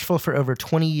 Serving Asheville for over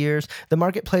 20 years, The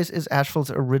Marketplace is Asheville's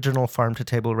original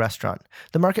farm-to-table restaurant.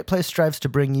 The Marketplace strives to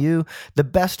bring you the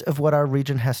best of what our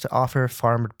region has to offer,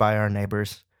 farmed by our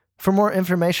neighbors. For more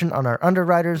information on our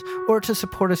underwriters, or to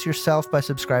support us yourself by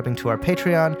subscribing to our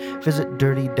Patreon, visit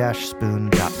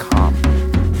dirty-spoon.com.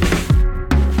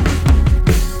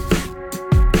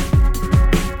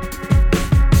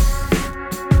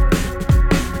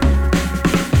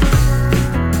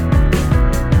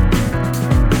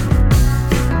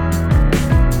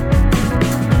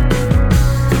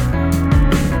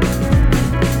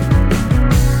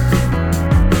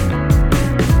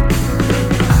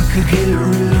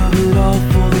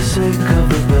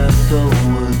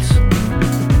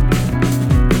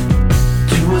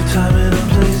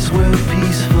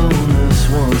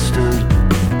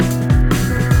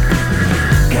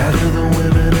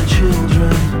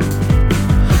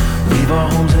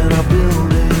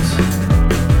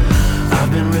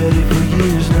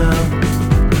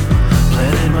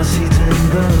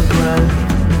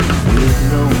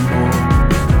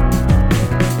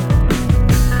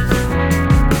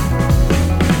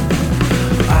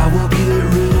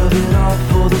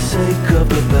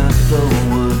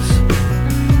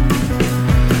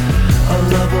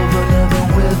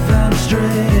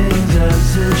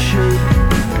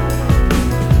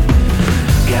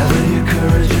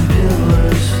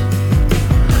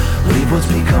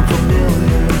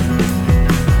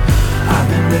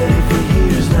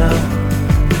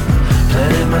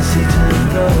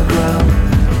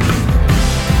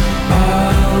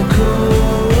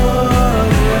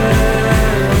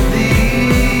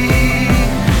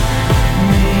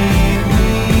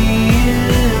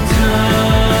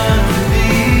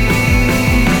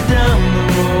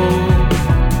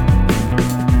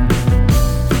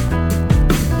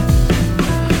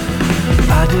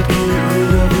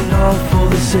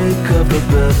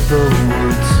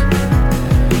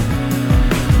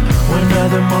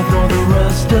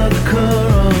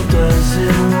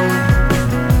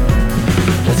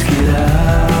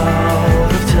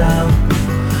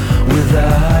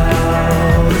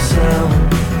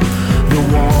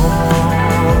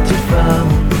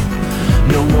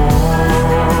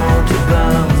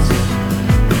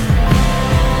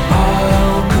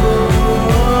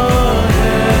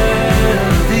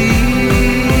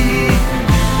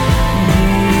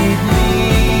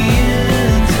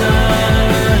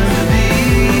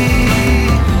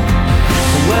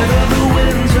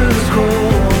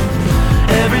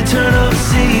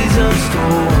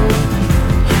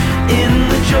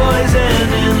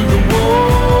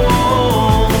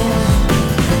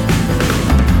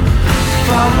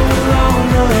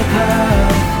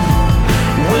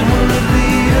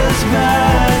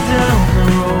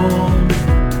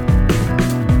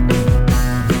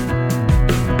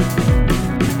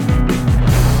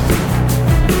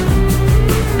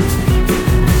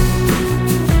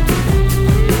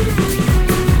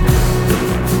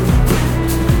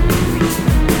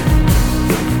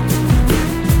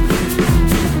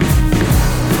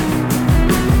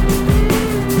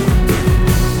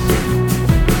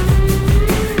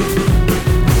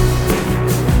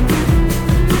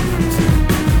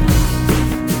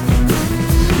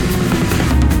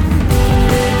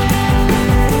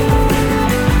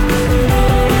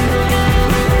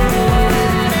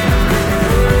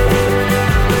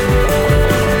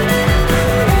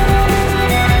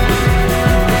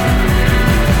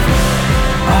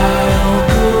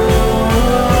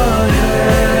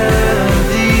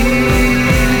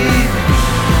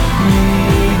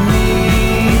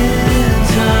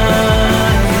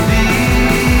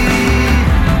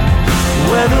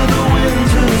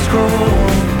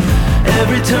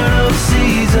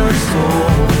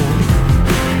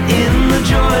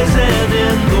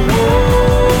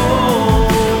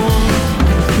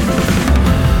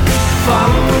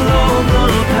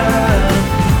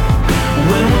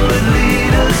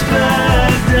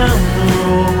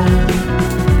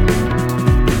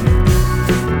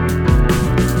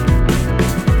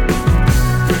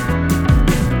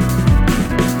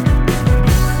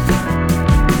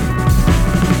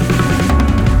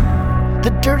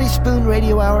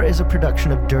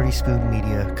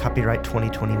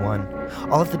 2021.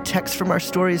 All of the text from our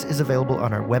stories is available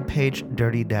on our webpage,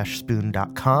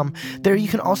 dirty-spoon.com. There you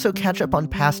can also catch up on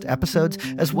past episodes,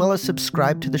 as well as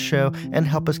subscribe to the show and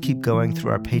help us keep going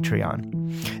through our Patreon.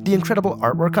 The incredible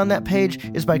artwork on that page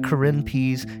is by Corinne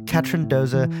Pease, Katrin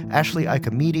Doza, Ashley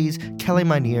Ikomedes, Kelly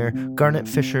Minear, Garnet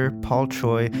Fisher, Paul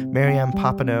Choi, Marianne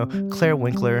Papineau, Claire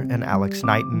Winkler, and Alex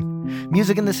Knighton.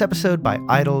 Music in this episode by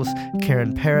Idols,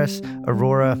 Karen Paris,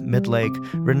 Aurora Midlake,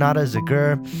 Renata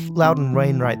Zagur, Loudon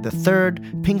Wainwright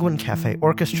III, Penguin Cafe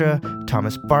Orchestra,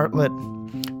 Thomas Bartlett,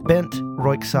 Bent,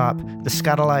 Royksop, The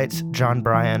Scatolites, John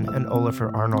Bryan, and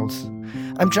Olafur Arnolds.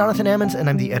 I'm Jonathan Ammons, and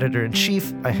I'm the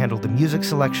editor-in-chief. I handle the music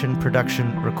selection,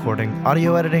 production, recording,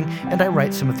 audio editing, and I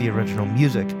write some of the original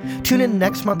music. Tune in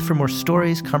next month for more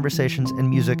stories, conversations, and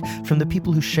music from the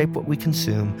people who shape what we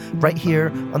consume, right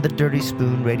here on the Dirty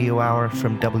Spoon Radio Hour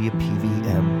from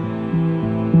WPVM.